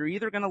realities. You're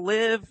either going to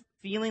live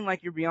feeling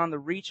like you're beyond the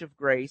reach of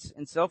grace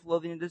and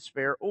self-loathing and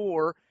despair,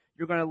 or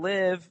you're going to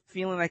live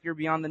feeling like you're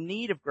beyond the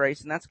need of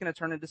grace, and that's going to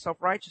turn into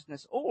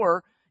self-righteousness.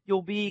 Or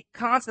you'll be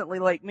constantly,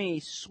 like me,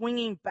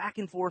 swinging back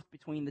and forth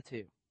between the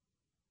two.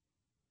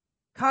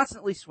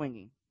 Constantly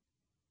swinging.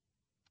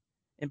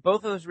 And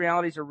both of those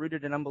realities are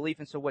rooted in unbelief.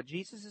 And so what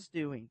Jesus is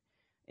doing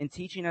in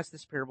teaching us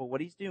this parable,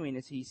 what he's doing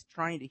is he's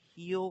trying to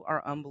heal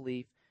our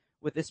unbelief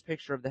with this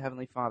picture of the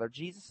Heavenly Father.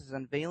 Jesus is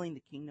unveiling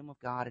the kingdom of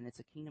God, and it's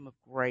a kingdom of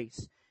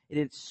grace. It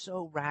is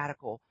so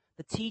radical.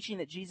 The teaching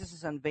that Jesus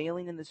is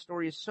unveiling in this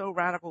story is so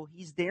radical.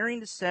 He's daring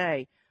to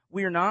say,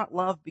 we are not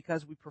loved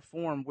because we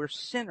perform. We're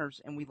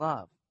sinners and we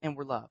love, and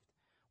we're loved.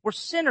 We're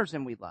sinners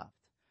and we loved.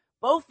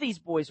 Both these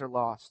boys are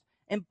lost,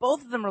 and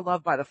both of them are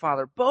loved by the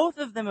Father. Both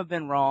of them have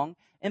been wrong,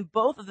 and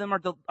both of them are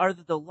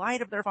the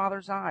delight of their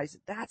Father's eyes.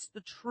 That's the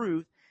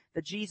truth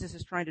that Jesus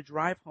is trying to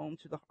drive home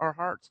to our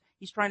hearts.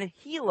 He's trying to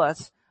heal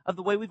us of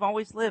the way we've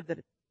always lived, that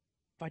if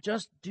I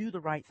just do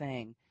the right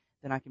thing,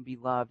 then I can be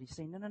loved. He's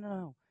saying,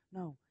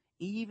 no.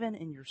 Even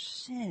in your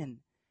sin,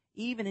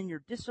 even in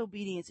your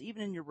disobedience,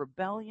 even in your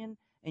rebellion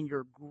and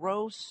your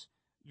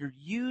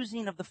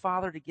using of the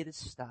Father to get his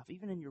stuff,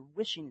 even in your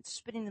wishing and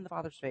spitting in the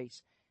Father's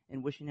face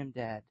and wishing him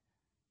dead,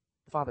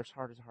 the Father's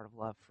heart is a heart of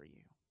love for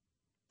you.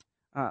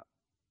 A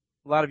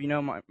lot of you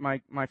know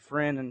my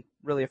friend and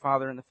really a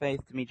father in the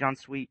faith to me, John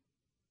Sweet,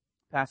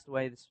 passed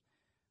away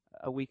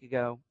a week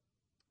ago.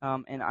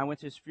 And I went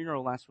to his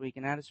funeral last week,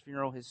 and at his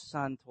funeral, his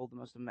son told the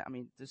most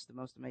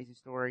amazing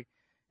story.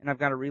 And I've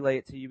got to relay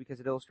it to you because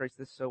it illustrates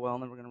this so well,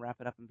 and then we're going to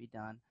wrap it up and be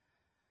done.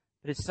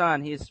 But his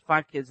son, he has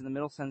 5 kids, and the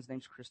middle son's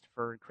name's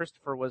Christopher. And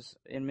Christopher was,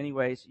 in many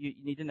ways, you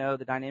need to know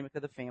the dynamic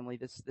of the family.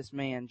 This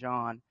man,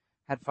 John,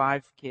 had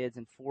 5 kids,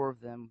 and 4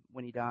 of them,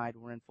 when he died,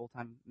 were in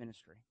full-time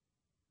ministry.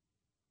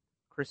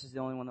 Chris is the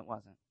only one that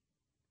wasn't.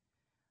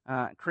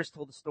 Chris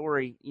told the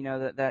story,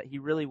 that he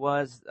really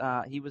was,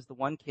 he was the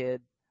one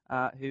kid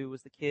who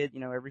was the kid,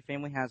 every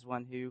family has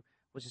one, who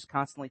was just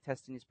constantly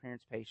testing his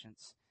parents'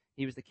 patience.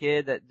 He was the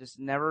kid that just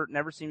never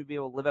seemed to be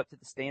able to live up to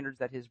the standards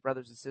that his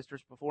brothers and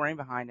sisters before and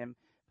behind him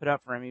put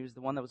up for him. He was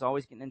the one that was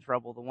always getting in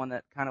trouble, the one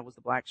that kind of was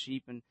the black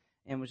sheep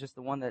and was just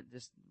the one that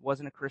just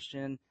wasn't a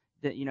Christian,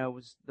 that,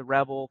 was the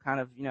rebel, kind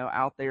of,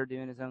 out there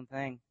doing his own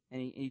thing.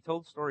 And he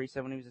told the story. He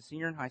said when he was a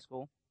senior in high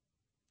school,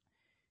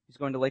 he was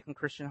going to Lakeland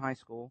Christian High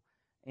School,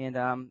 and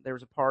there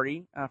was a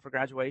party for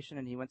graduation,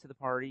 and he went to the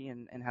party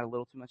and had a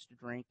little too much to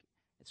drink.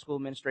 The school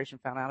administration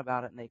found out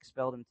about it, and they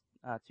expelled him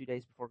 2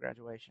 days before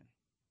graduation.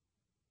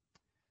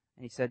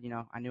 And he said,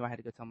 I knew I had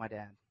to go tell my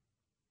dad.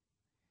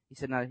 He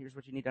said, now here's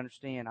what you need to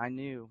understand. I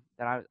knew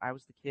that I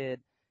was the kid,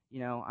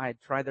 I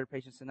had tried their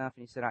patience enough,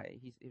 and he said,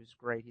 it was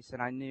great. He said,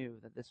 I knew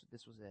that this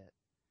was it.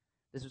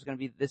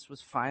 This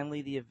was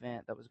finally the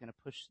event that was going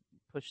to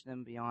push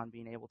them beyond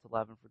being able to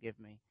love and forgive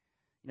me.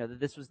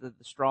 That this was the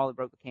straw that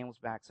broke the camel's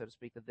back, so to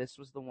speak, that this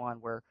was the one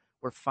where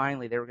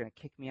finally they were going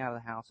to kick me out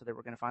of the house, so they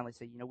were going to finally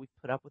say, we've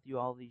put up with you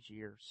all these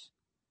years.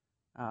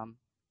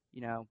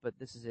 But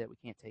this is it. We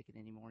can't take it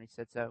anymore. And he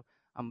said, so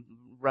I'm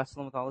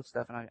wrestling with all this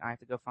stuff, and I have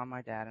to go find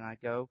my dad. And I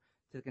go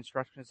to the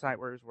construction site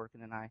where he was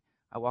working, and I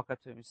walk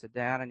up to him and said,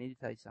 Dad, I need to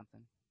tell you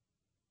something.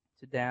 I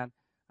said, Dad,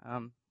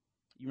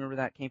 you remember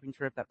that camping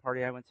trip, that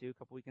party I went to a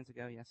couple weekends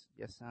ago?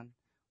 Yes, son.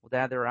 Well,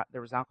 Dad,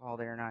 there was alcohol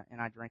there, and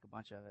I drank a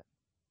bunch of it.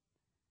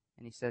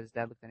 And he said, his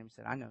dad looked at him and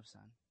said, I know,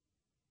 son.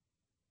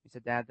 He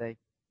said, Dad, they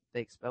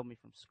expelled me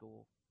from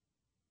school.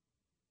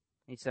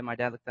 And he said, my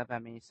dad looked up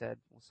at me and he said,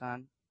 well,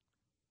 son,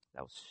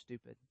 that was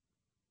stupid,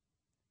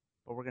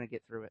 but we're going to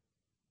get through it.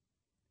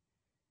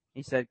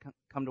 He said,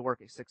 come to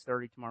work at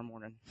 6:30 tomorrow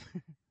morning.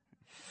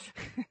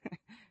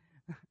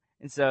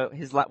 And so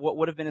what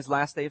would have been his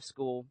last day of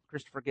school,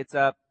 Christopher gets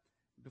up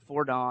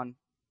before dawn,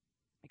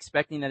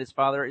 expecting that his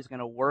father is going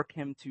to work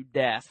him to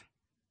death.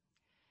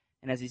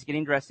 And as he's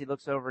getting dressed, he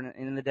looks over, and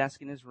in the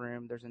desk in his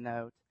room, there's a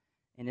note.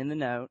 And in the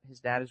note, his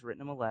dad has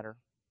written him a letter.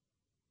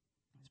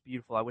 It's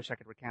beautiful. I wish I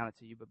could recount it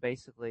to you, but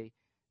basically,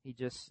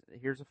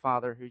 here's a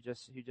father who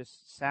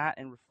just sat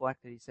and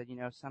reflected. He said,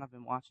 son, I've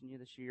been watching you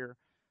this year,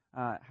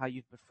 how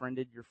you've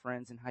befriended your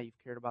friends and how you've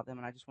cared about them,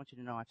 and I just want you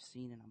to know I've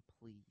seen and I'm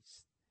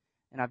pleased.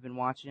 And I've been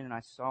watching, and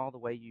I saw the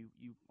way you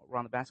were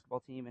on the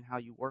basketball team and how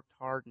you worked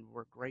hard and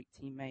were a great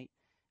teammate.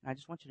 And I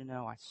just want you to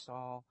know I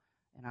saw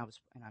and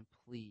I'm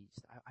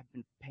pleased. I've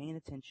been paying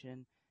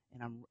attention,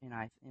 and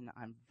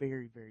I'm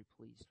very, very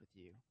pleased with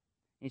you.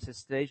 And he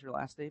says, today's your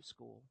last day of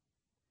school.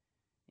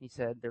 And he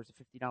said, there's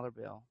a $50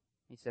 bill.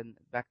 He said,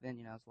 back then,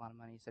 it was a lot of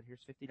money. He said,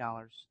 here's $50.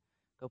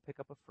 Go pick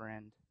up a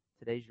friend.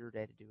 Today's your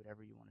day to do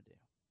whatever you want to do.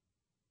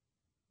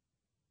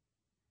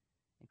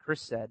 And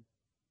Chris said,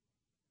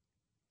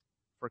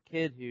 for a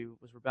kid who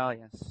was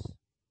rebellious,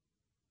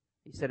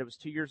 he said it was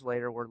 2 years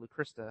later where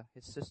Lucrista,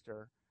 his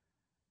sister,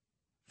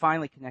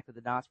 finally connected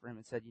the dots for him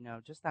and said,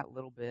 just that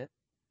little bit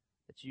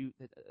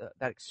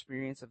that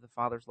experience of the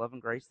Father's love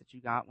and grace that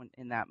you got when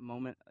in that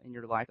moment in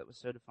your life that was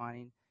so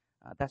defining,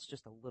 that's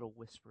just a little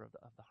whisper of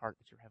the heart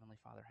that your Heavenly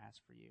Father has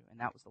for you. And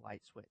that was the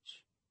light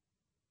switch.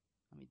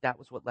 That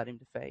was what led him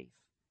to faith.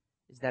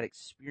 is that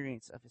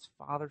experience of his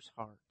Father's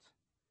heart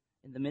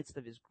in the midst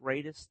of his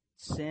greatest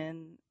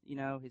sin,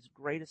 his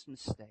greatest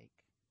mistake,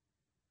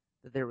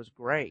 that there was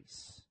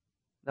grace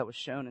that was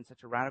shown in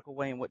such a radical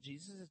way. And what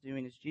Jesus is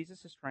doing is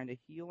Jesus is trying to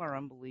heal our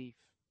unbelief.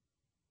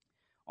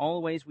 All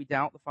the ways we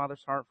doubt the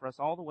Father's heart for us,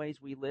 all the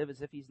ways we live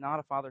as if he's not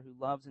a Father who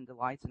loves and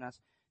delights in us.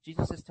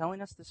 Jesus is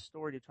telling us this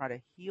story to try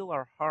to heal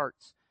our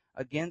hearts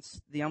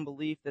against the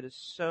unbelief that is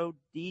so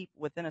deep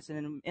within us.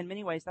 And in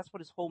many ways, that's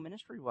what his whole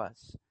ministry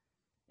was.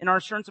 In our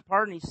assurance of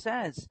pardon, he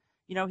says,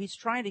 he's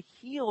trying to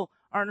heal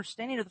our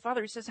understanding of the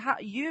Father. He says, how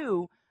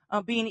you,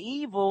 being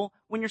evil,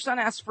 when your son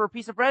asks for a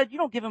piece of bread, you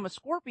don't give him a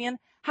scorpion.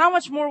 How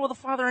much more will the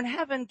Father in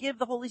heaven give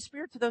the Holy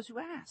Spirit to those who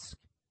ask?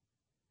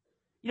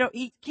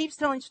 He keeps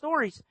telling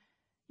stories.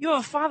 You have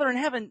a Father in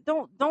heaven.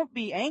 Don't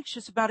be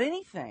anxious about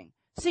anything.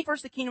 Seek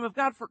first the kingdom of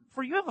God,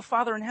 for you have a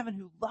Father in heaven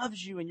who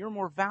loves you, and you're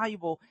more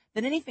valuable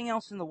than anything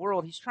else in the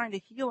world. He's trying to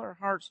heal our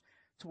hearts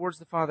towards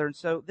the Father. And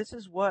so this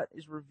is what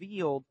is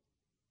revealed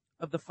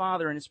of the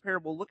Father in his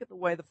parable. Look at the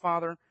way the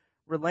Father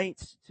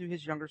relates to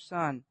his younger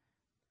son.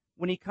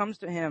 When he comes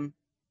to him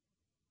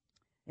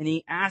and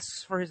he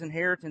asks for his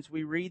inheritance,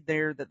 we read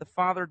there that the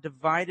Father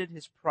divided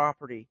his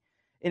property.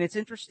 And it's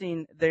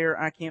interesting there,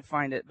 I can't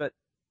find it, but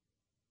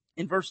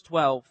in verse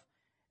 12,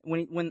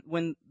 when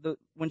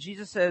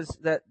Jesus says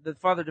that the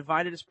Father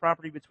divided his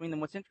property between them,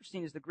 what's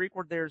interesting is the Greek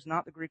word there is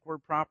not the Greek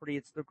word property,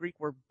 it's the Greek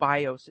word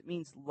bios. It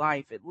means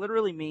life. It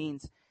literally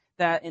means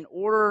that in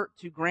order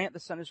to grant the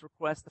Son his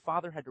request, the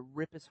Father had to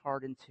rip his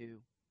heart in two.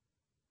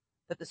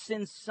 That the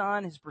sin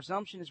son, his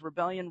presumption, his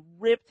rebellion,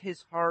 ripped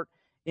his heart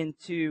in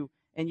two.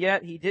 And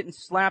yet he didn't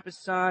slap his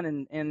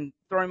son and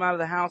throw him out of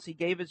the house. He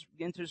gave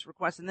into his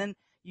request. And then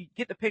you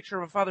get the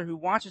picture of a father who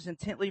watches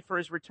intently for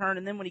his return.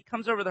 And then when he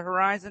comes over the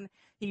horizon,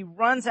 he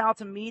runs out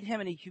to meet him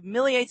and he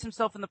humiliates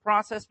himself in the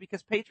process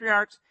because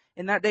patriarchs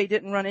in that day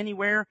didn't run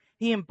anywhere.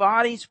 He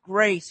embodies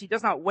grace. He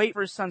does not wait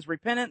for his son's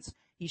repentance.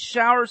 He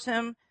showers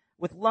him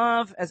with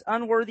love, as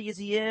unworthy as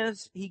he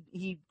is.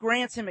 He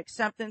grants him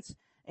acceptance,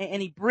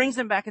 and he brings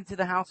him back into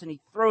the house, and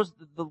he throws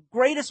the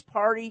greatest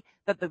party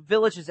that the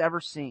village has ever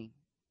seen.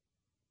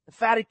 The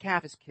fatted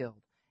calf is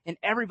killed, and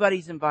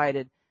everybody's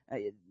invited.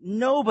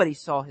 Nobody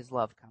saw his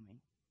love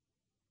coming.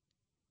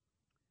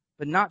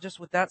 But not just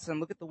with that son.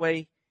 Look at the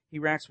way he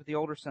reacts with the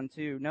older son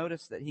too.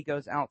 Notice that he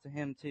goes out to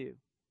him too,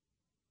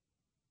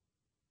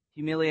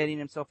 humiliating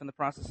himself in the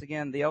process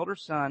again. The elder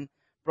son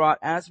brought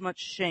as much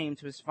shame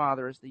to his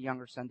father as the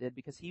younger son did,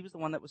 because he was the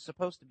one that was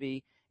supposed to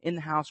be in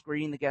the house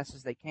greeting the guests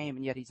as they came,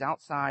 and yet he's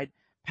outside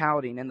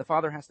pouting, and the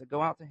father has to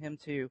go out to him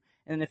too.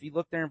 And if you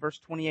look there in verse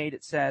 28,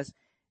 it says,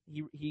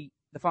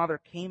 the father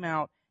came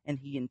out and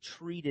he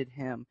entreated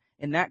him.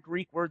 And that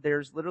Greek word there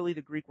is literally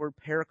the Greek word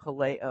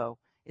parakaleo.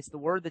 It's the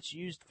word that's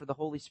used for the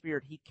Holy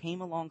Spirit. He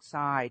came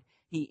alongside.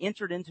 He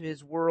entered into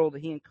his world.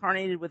 He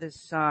incarnated with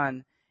his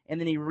son. And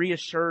then he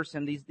reassures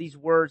him these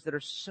words that are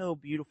so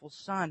beautiful.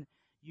 Son,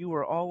 you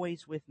are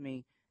always with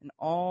me, and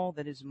all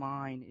that is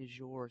mine is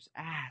yours.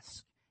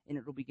 Ask, and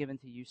it will be given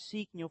to you.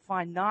 Seek, and you'll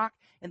find. Knock,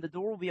 and the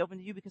door will be open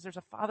to you, because there's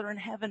a Father in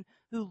heaven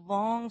who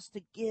longs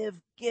to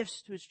give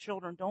gifts to his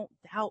children. Don't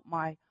doubt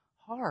my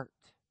heart.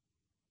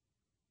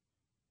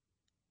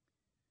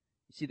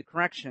 You see, the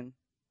correction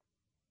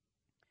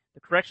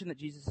that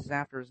Jesus is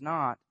after is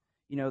not,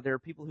 there are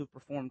people who've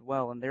performed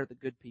well, and they're the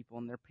good people,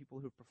 and there are people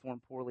who've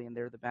performed poorly, and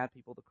they're the bad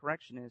people. The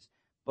correction is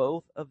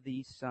both of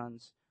these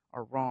sons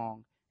are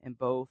wrong, and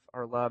both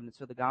are loved. And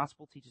so the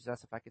gospel teaches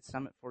us, if I could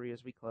sum it for you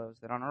as we close,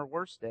 that on our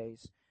worst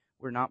days,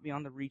 we're not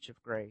beyond the reach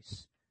of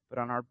grace, but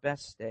on our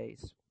best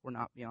days, we're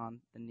not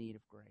beyond the need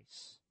of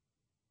grace.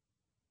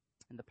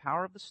 And the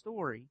power of the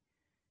story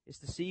is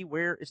to see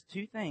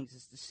two things,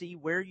 is to see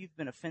where you've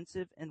been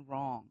offensive and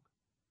wrong,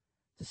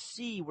 to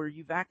see where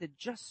you've acted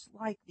just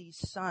like these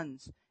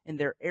sons in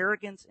their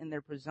arrogance and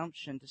their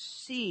presumption, to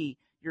see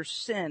your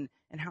sin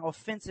and how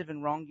offensive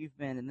and wrong you've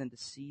been, and then to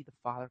see the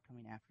Father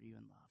coming after you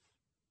in love.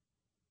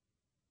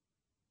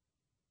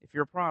 If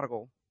you're a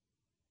prodigal,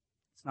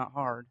 it's not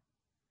hard.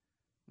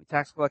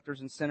 Tax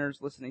collectors and sinners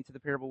listening to the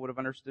parable would have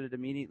understood it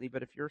immediately,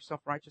 but if you're a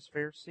self-righteous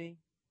Pharisee,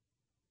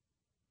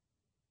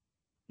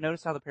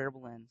 notice how the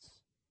parable ends.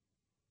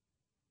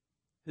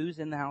 Who's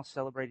in the house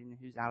celebrating and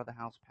who's out of the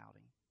house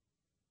pouting?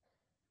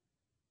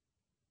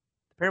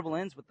 The parable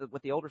ends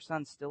with the older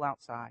son still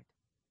outside.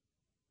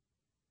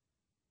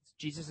 It's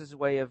Jesus'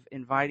 way of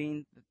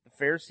inviting the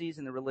Pharisees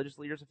and the religious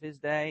leaders of his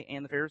day,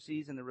 and the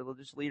Pharisees and the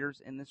religious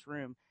leaders in this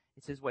room.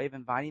 It's his way of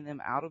inviting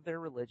them out of their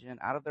religion,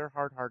 out of their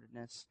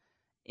hard-heartedness,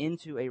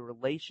 into a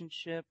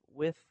relationship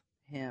with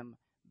him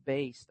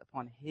based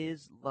upon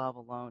his love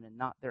alone, and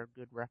not their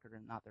good record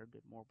and not their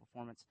good moral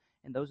performance.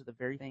 And those are the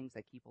very things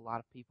that keep a lot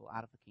of people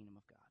out of the kingdom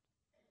of God.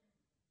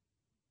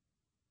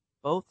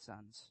 Both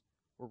sons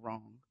were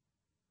wrong.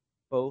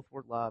 Both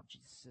were loved.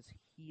 Jesus is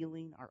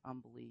healing our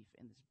unbelief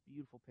in this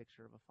beautiful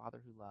picture of a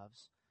Father who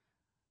loves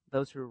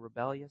those who are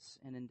rebellious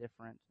and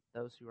indifferent,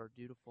 those who are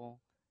dutiful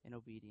and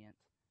obedient.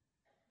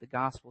 The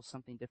gospel is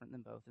something different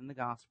than both. In the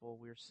gospel,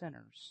 we're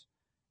sinners.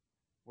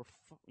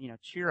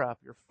 Cheer up.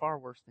 You're far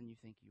worse than you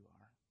think you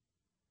are.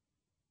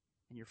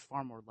 and you're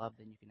far more loved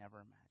than you can ever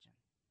imagine.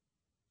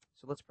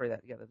 So let's pray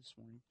that together this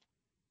morning.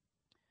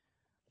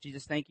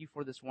 Jesus, thank you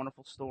for this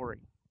wonderful story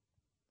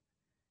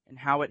and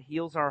how it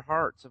heals our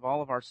hearts of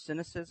all of our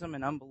cynicism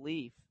and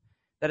unbelief,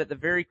 that at the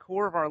very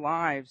core of our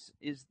lives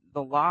is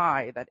the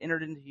lie that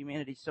entered into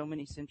humanity so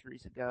many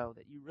centuries ago,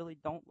 that you really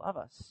don't love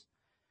us.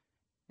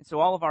 And so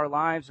all of our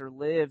lives are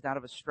lived out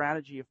of a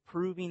strategy of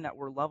proving that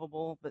we're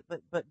lovable,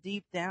 but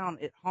deep down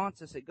it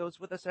haunts us. It goes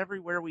with us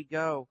everywhere we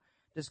go.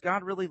 Does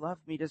God really love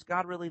me? Does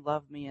God really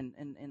love me? And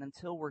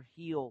until we're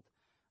healed,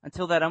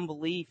 until that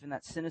unbelief and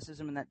that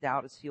cynicism and that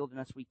doubt is healed in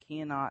us, we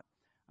cannot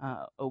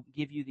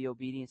give you the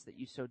obedience that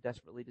you so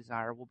desperately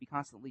desire. We'll be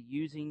constantly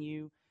using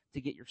you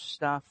to get your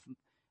stuff,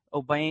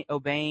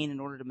 obeying in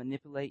order to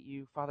manipulate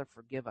you. Father,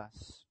 forgive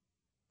us.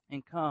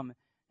 And come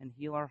and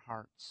heal our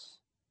hearts.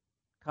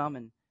 Come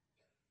and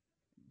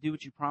do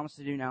what you promised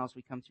to do now as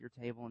we come to your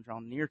table and draw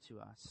near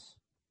to us.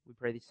 We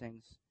pray these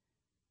things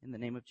in the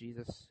name of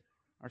Jesus,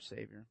 our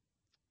Savior.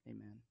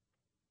 Amen.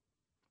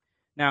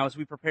 Now, as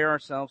we prepare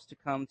ourselves to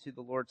come to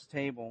the Lord's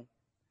table,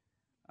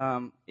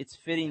 it's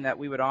fitting that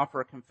we would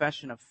offer a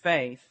confession of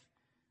faith.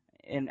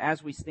 And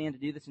as we stand to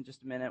do this in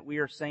just a minute, we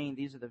are saying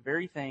these are the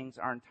very things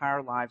our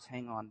entire lives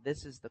hang on.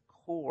 This is the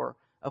core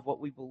of what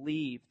we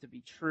believe to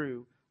be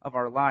true of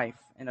our life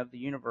and of the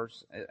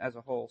universe as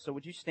a whole. So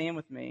would you stand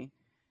with me,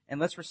 and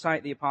let's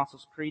recite the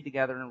Apostles' Creed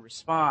together in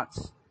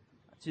response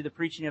to the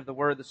preaching of the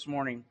Word this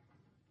morning.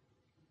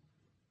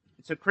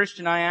 And so,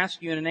 Christian, I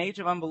ask you, in an age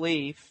of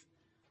unbelief,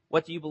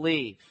 what do you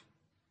believe?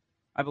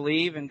 I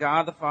believe in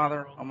God the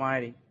Father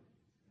Almighty,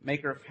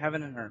 maker of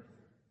heaven and earth.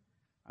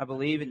 I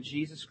believe in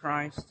Jesus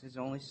Christ, His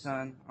only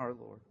Son, our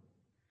Lord,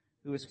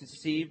 who was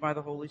conceived by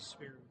the Holy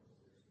Spirit,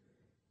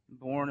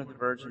 born of the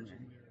Virgin Mary.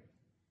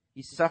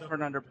 He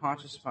suffered under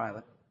Pontius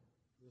Pilate,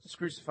 was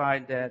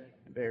crucified, dead,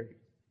 and buried.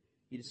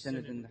 He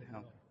descended into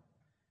hell.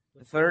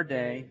 The third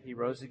day He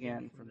rose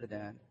again from the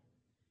dead.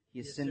 He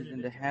ascended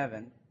into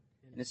heaven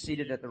and is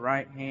seated at the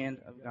right hand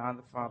of God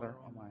the Father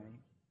Almighty.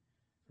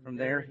 From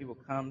there He will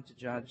come to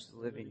judge the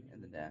living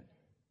and the dead.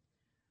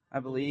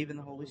 I believe in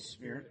the Holy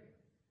Spirit,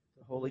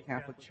 the Holy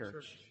Catholic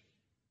Church,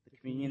 the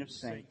communion of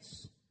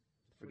saints,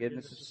 the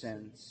forgiveness of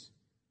sins,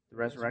 the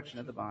resurrection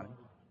of the body,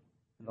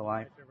 and the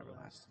life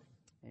everlasting.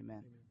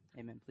 Amen.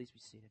 Amen. Please be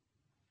seated.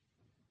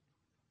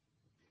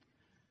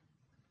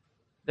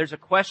 There's a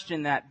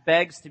question that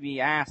begs to be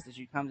asked as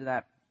you come to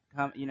that,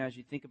 as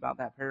you think about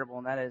that parable,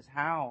 and that is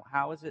how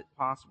is it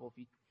possible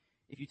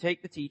if you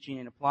take the teaching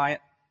and apply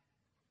it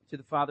to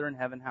the Father in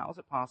heaven, how is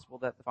it possible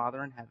that the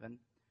Father in heaven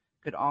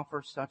could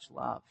offer such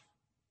love?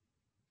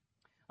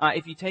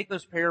 If you take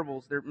those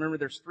parables, remember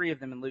there's 3 of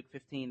them in Luke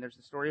 15. There's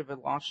the story of a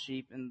lost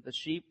sheep, and the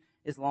sheep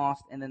is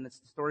lost, and then it's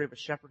the story of a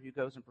shepherd who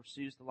goes and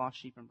pursues the lost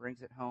sheep and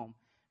brings it home.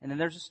 And then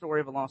there's a story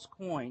of a lost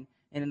coin,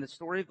 and in the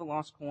story of the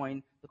lost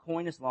coin, the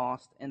coin is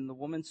lost, and the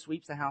woman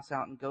sweeps the house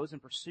out and goes in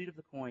pursuit of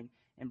the coin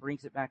and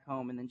brings it back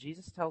home. And then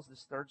Jesus tells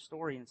this third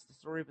story, and it's the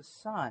story of a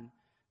son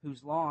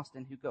who's lost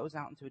and who goes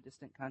out into a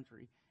distant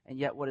country. And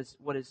yet what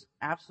is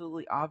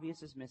absolutely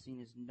obvious is missing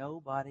is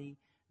nobody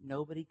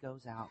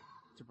goes out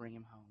to bring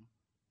him home.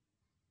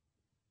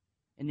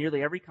 And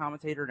nearly every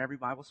commentator and every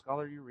Bible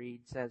scholar you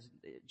read says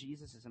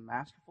Jesus is a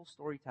masterful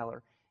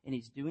storyteller, and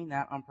He's doing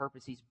that on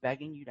purpose. He's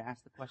begging you to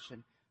ask the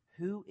question,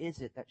 who is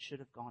it that should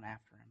have gone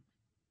after him?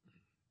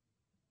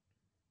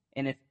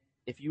 And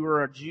if you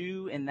were a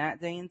Jew in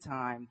that day and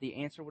time, the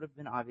answer would have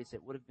been obvious.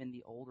 It would have been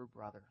the older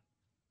brother.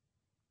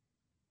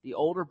 The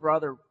older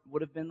brother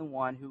would have been the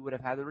one who would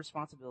have had the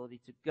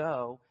responsibility to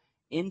go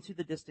into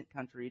the distant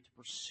country to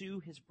pursue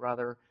his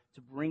brother,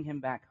 to bring him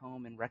back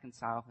home and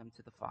reconcile him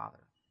to the Father.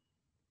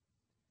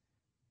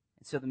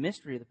 And so the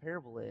mystery of the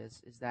parable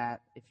is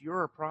that if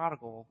you're a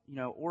prodigal,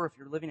 or if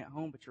you're living at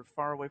home but you're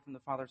far away from the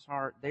Father's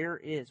heart,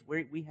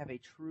 we have a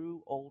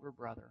true older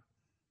brother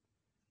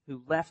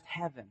who left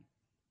heaven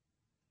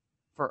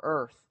for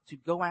earth to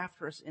go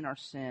after us in our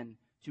sin,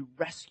 to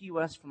rescue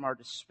us from our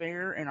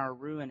despair and our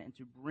ruin, and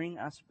to bring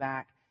us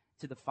back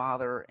to the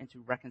Father and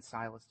to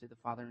reconcile us to the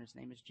Father, and His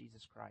name is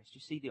Jesus Christ. You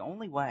see, the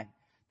only way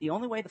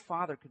the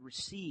Father could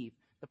receive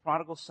the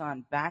prodigal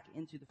son back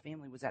into the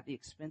family was at the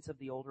expense of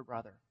the older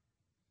brother.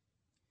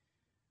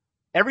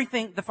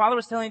 Everything, the Father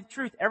was telling the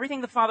truth.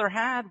 Everything the Father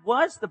had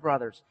was the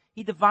brothers.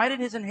 He divided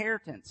His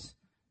inheritance.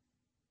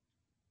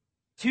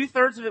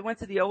 2/3 of it went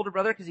to the older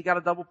brother because he got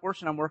a double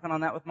portion. I'm working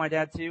on that with my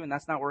dad too, and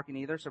that's not working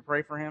either, so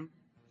pray for him.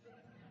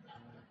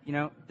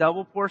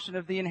 Double portion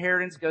of the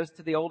inheritance goes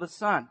to the oldest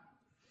son.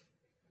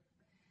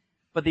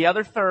 But the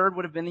other third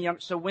would have been the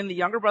younger. So when the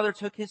younger brother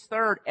took his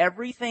third,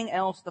 everything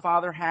else the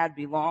father had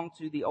belonged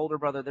to the older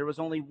brother. There was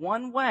only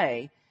one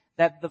way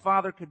that the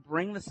father could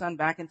bring the son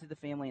back into the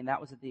family, and that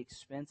was at the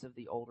expense of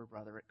the older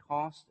brother. It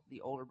cost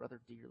the older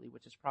brother dearly,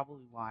 which is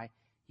probably why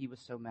he was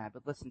so mad.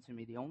 But listen to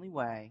me, the only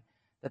way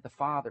that the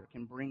Father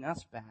can bring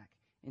us back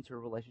into a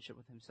relationship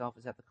with Himself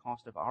is at the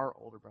cost of our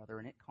older brother,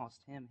 and it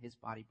cost him his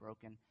body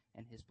broken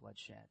and his blood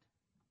shed.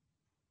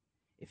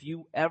 If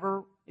you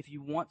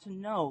want to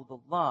know the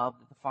love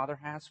that the Father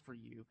has for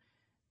you,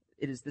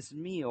 it is this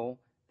meal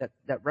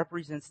that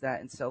represents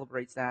that and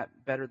celebrates that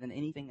better than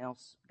anything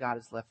else God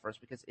has left for us.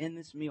 Because in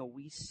this meal,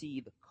 we see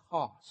the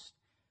cost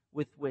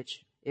with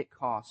which it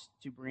costs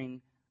to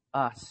bring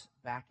us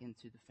back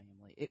into the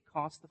family. It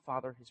cost the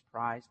Father his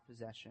prized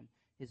possession,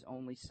 his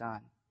only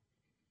Son.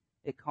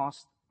 It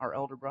cost our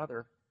elder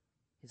brother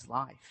his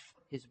life.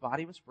 His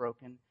body was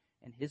broken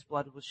and his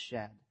blood was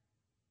shed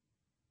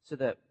so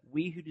that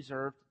we who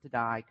deserved to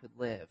die could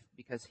live,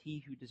 because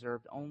he who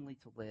deserved only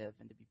to live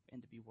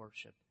and to be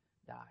worshipped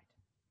died.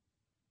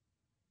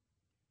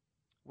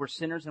 We're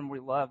sinners and we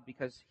love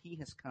because he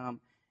has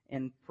come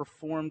and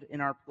performed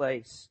in our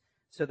place,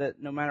 so that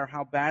no matter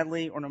how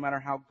badly or no matter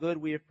how good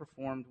we have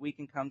performed, we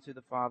can come to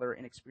the Father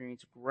and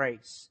experience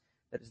grace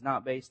that is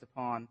not based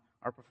upon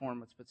our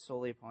performance, but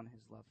solely upon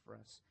his love for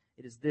us.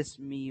 It is this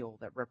meal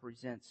that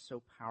represents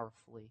so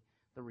powerfully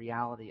the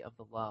reality of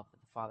the love that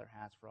the Father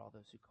has for all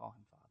those who call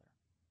him Father.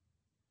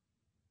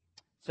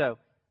 So,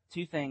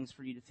 two things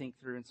for you to think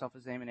through in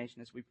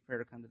self-examination as we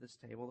prepare to come to this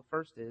table. The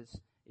first is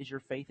your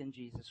faith in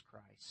Jesus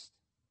Christ?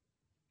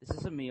 This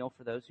is a meal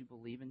for those who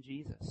believe in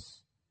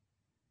Jesus.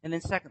 And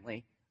then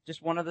secondly,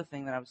 just one other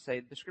thing that I would say,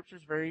 the Scripture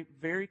is very,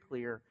 very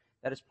clear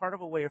that as part of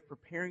a way of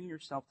preparing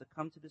yourself to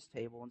come to this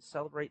table and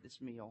celebrate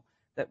this meal,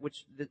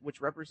 which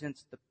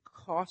represents the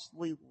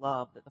costly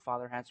love that the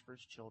Father has for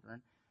his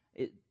children,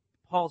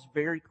 Paul's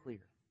very clear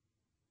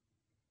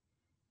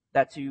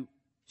that to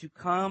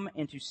come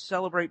and to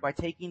celebrate by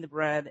taking the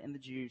bread and the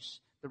juice,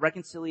 the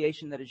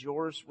reconciliation that is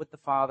yours with the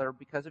Father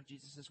because of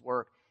Jesus'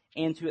 work,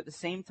 and to at the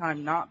same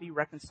time not be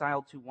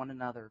reconciled to one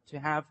another, to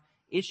have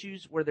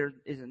issues where there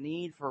is a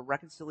need for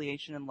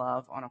reconciliation and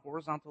love on a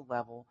horizontal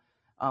level,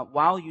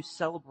 while you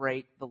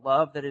celebrate the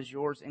love that is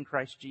yours in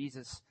Christ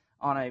Jesus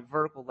on a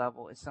vertical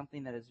level, is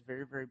something that is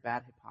very, very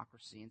bad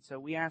hypocrisy. And so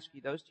we ask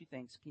you those two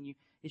things.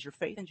 Is your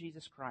faith in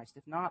Jesus Christ?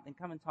 If not, then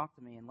come and talk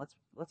to me and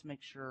let's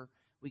make sure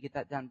we get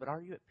that done. But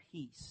are you at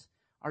peace?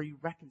 Are you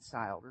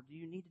reconciled? Or do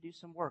you need to do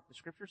some work? The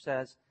Scripture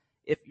says,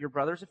 if your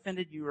brother's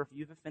offended you or if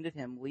you've offended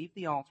him, leave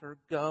the altar,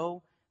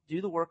 go, do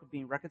the work of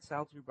being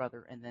reconciled to your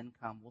brother, and then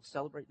come. We'll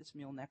celebrate this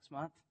meal next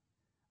month.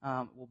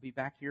 We'll be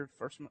back here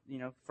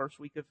first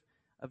week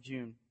of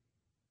June.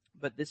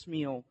 But this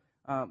meal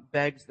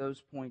begs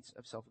those points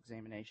of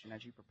self-examination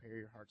as you prepare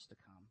your hearts to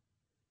come.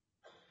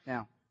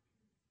 Now,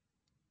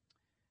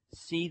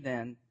 see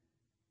then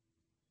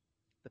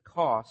the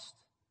cost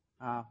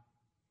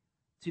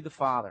to the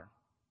Father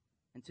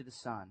and to the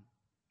Son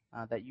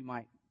that you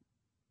might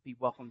be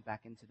welcomed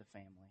back into the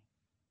family.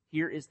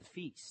 Here is the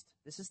feast.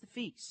 This is the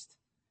feast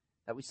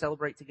that we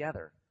celebrate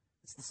together.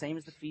 It's the same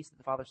as the feast that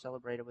the Father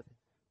celebrated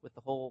with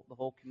the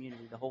whole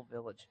community, the whole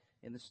village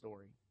in the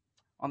story.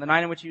 On the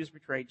night in which he was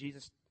betrayed,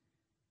 Jesus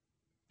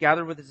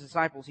gathered with his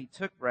disciples. He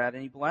took bread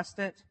and he blessed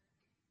it,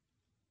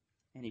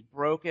 and he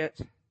broke it,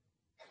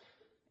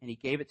 and he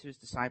gave it to his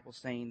disciples,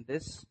 saying,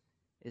 "This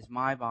is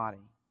my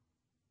body,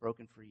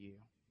 broken for you."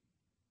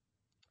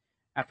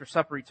 After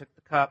supper, he took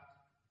the cup,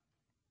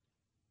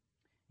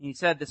 and he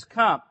said, "This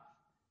cup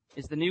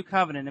is the new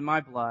covenant in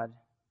my blood,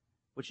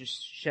 which is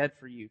shed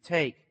for you.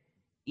 Take,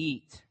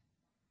 eat,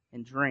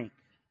 and drink.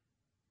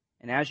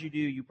 And as you do,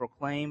 you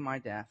proclaim my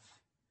death."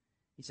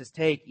 He says,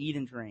 "Take, eat,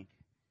 and drink,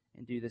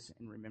 and do this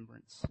in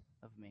remembrance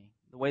of me."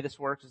 The way this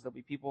works is there'll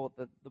be people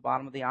at the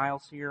bottom of the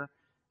aisles here.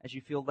 As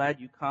you feel led,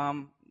 you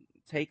come,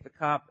 take the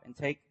cup, and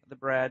take the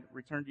bread.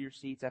 Return to your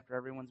seats after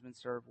everyone's been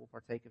served. We'll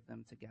partake of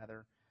them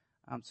together.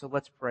 So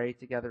let's pray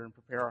together and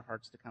prepare our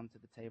hearts to come to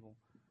the table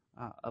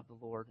of the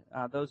Lord.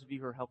 Those of you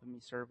who are helping me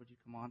serve, would you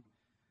come on?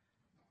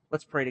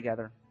 Let's pray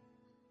together.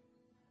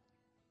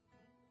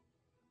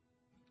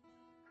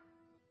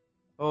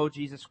 Oh,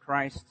 Jesus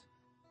Christ,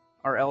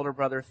 our elder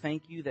brother,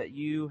 thank you that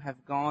you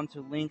have gone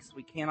to lengths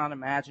we cannot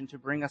imagine to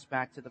bring us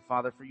back to the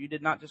Father. For you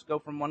did not just go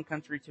from one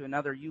country to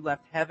another. You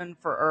left heaven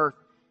for earth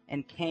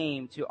and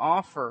came to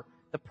offer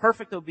the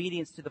perfect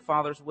obedience to the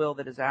Father's will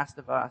that is asked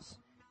of us.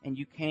 And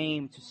you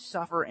came to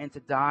suffer and to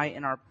die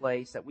in our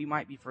place, that we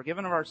might be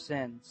forgiven of our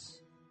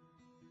sins,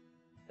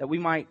 that we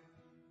might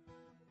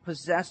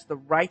possess the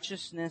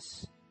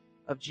righteousness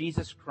of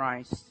Jesus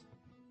Christ,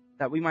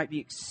 that we might be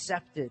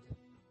accepted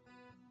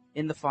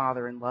in the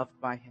Father and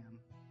loved by him.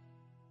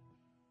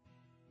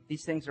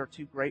 These things are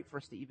too great for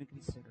us to even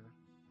consider.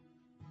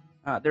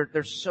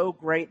 They're so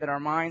great that our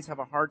minds have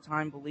a hard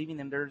time believing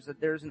them. There's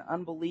an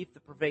unbelief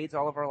that pervades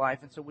all of our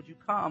life. And so would you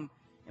come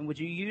and would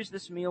you use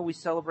this meal we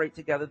celebrate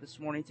together this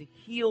morning to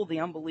heal the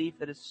unbelief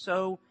that is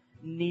so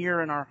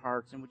near in our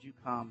hearts? And would you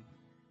come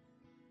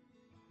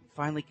and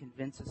finally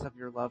convince us of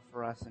your love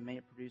for us, and may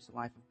it produce a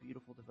life of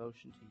beautiful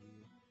devotion to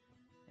you.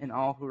 And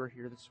all who are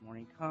here this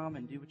morning, come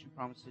and do what you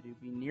promised to do.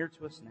 Be near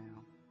to us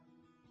now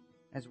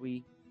as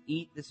we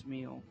eat this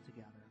meal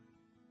together.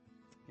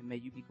 And may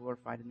you be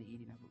glorified in the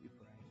eating of it, we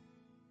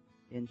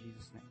pray. In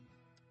Jesus' name,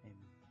 amen.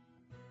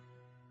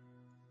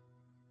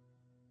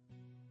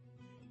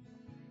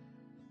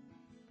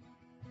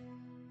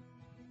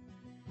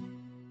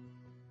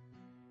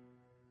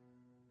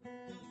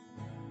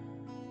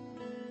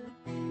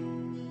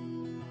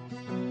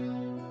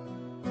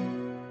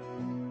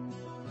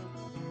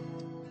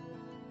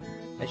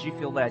 As you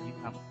feel led, you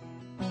come.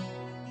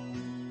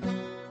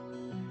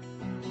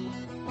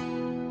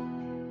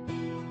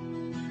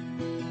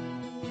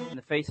 In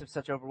the face of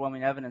such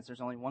overwhelming evidence, there's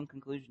only one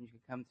conclusion you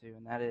can come to,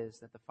 and that is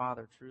that the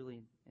Father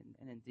truly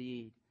and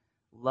indeed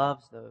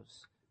loves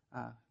those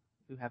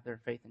who have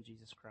their faith in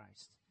Jesus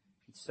Christ.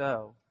 And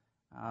so,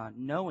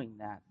 knowing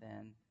that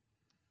then,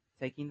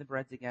 taking the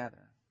bread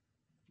together,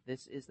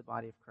 this is the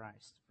body of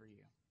Christ for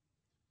you.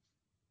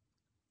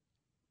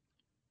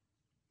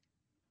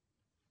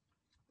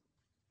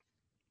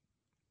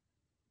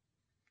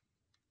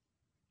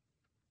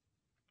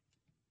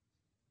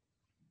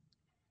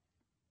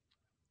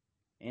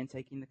 And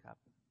taking the cup,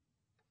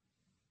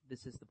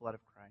 this is the blood of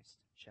Christ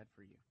shed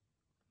for you.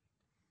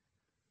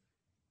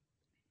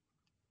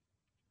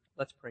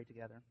 Let's pray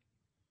together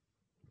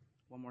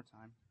one more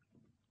time.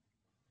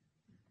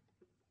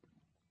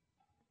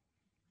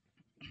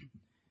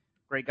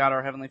 Great God,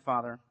 our Heavenly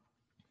Father,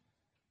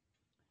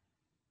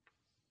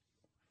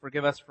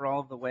 forgive us for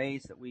all of the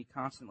ways that we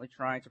constantly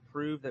try to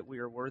prove that we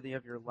are worthy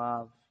of your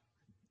love.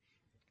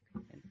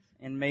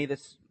 And may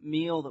this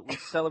meal that we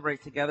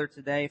celebrate together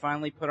today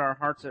finally put our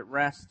hearts at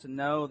rest to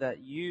know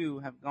that you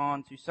have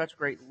gone to such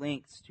great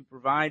lengths to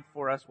provide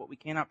for us what we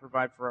cannot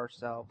provide for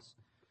ourselves.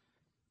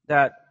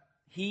 That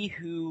he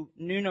who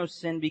knew no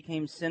sin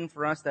became sin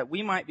for us, that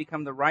we might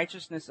become the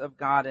righteousness of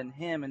God in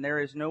him, and there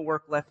is no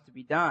work left to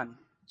be done.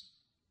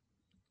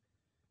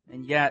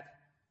 And yet,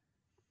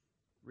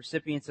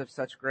 recipients of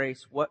such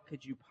grace, what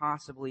could you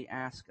possibly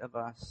ask of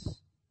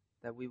us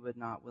that we would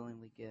not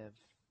willingly give?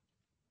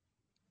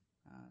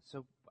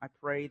 So I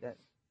pray that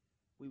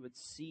we would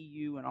see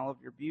you in all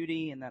of your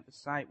beauty, and that the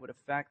sight would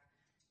affect,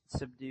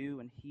 subdue,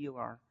 and heal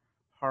our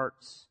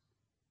hearts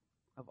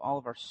of all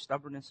of our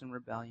stubbornness and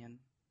rebellion.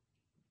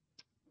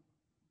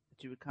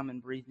 That you would come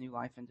and breathe new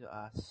life into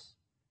us,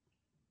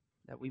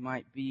 that we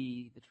might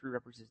be the true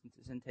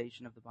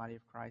representation of the body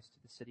of Christ to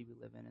the city we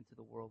live in and to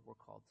the world we're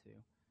called to.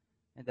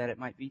 And that it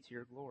might be to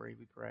your glory,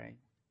 we pray.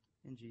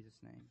 In Jesus'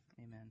 name,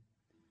 amen.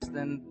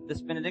 Then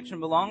this benediction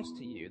belongs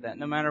to you, that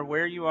no matter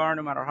where you are,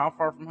 no matter how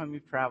far from home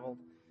you've traveled,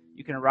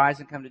 you can arise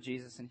and come to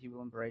Jesus and he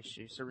will embrace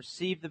you. So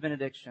receive the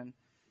benediction.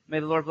 May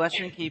the Lord bless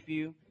you and keep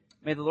you.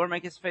 May the Lord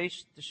make his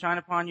face to shine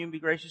upon you and be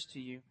gracious to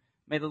you.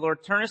 May the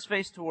Lord turn his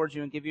face towards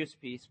you and give you his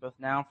peace, both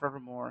now and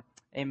forevermore.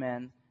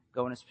 Amen.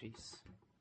 Go in his peace.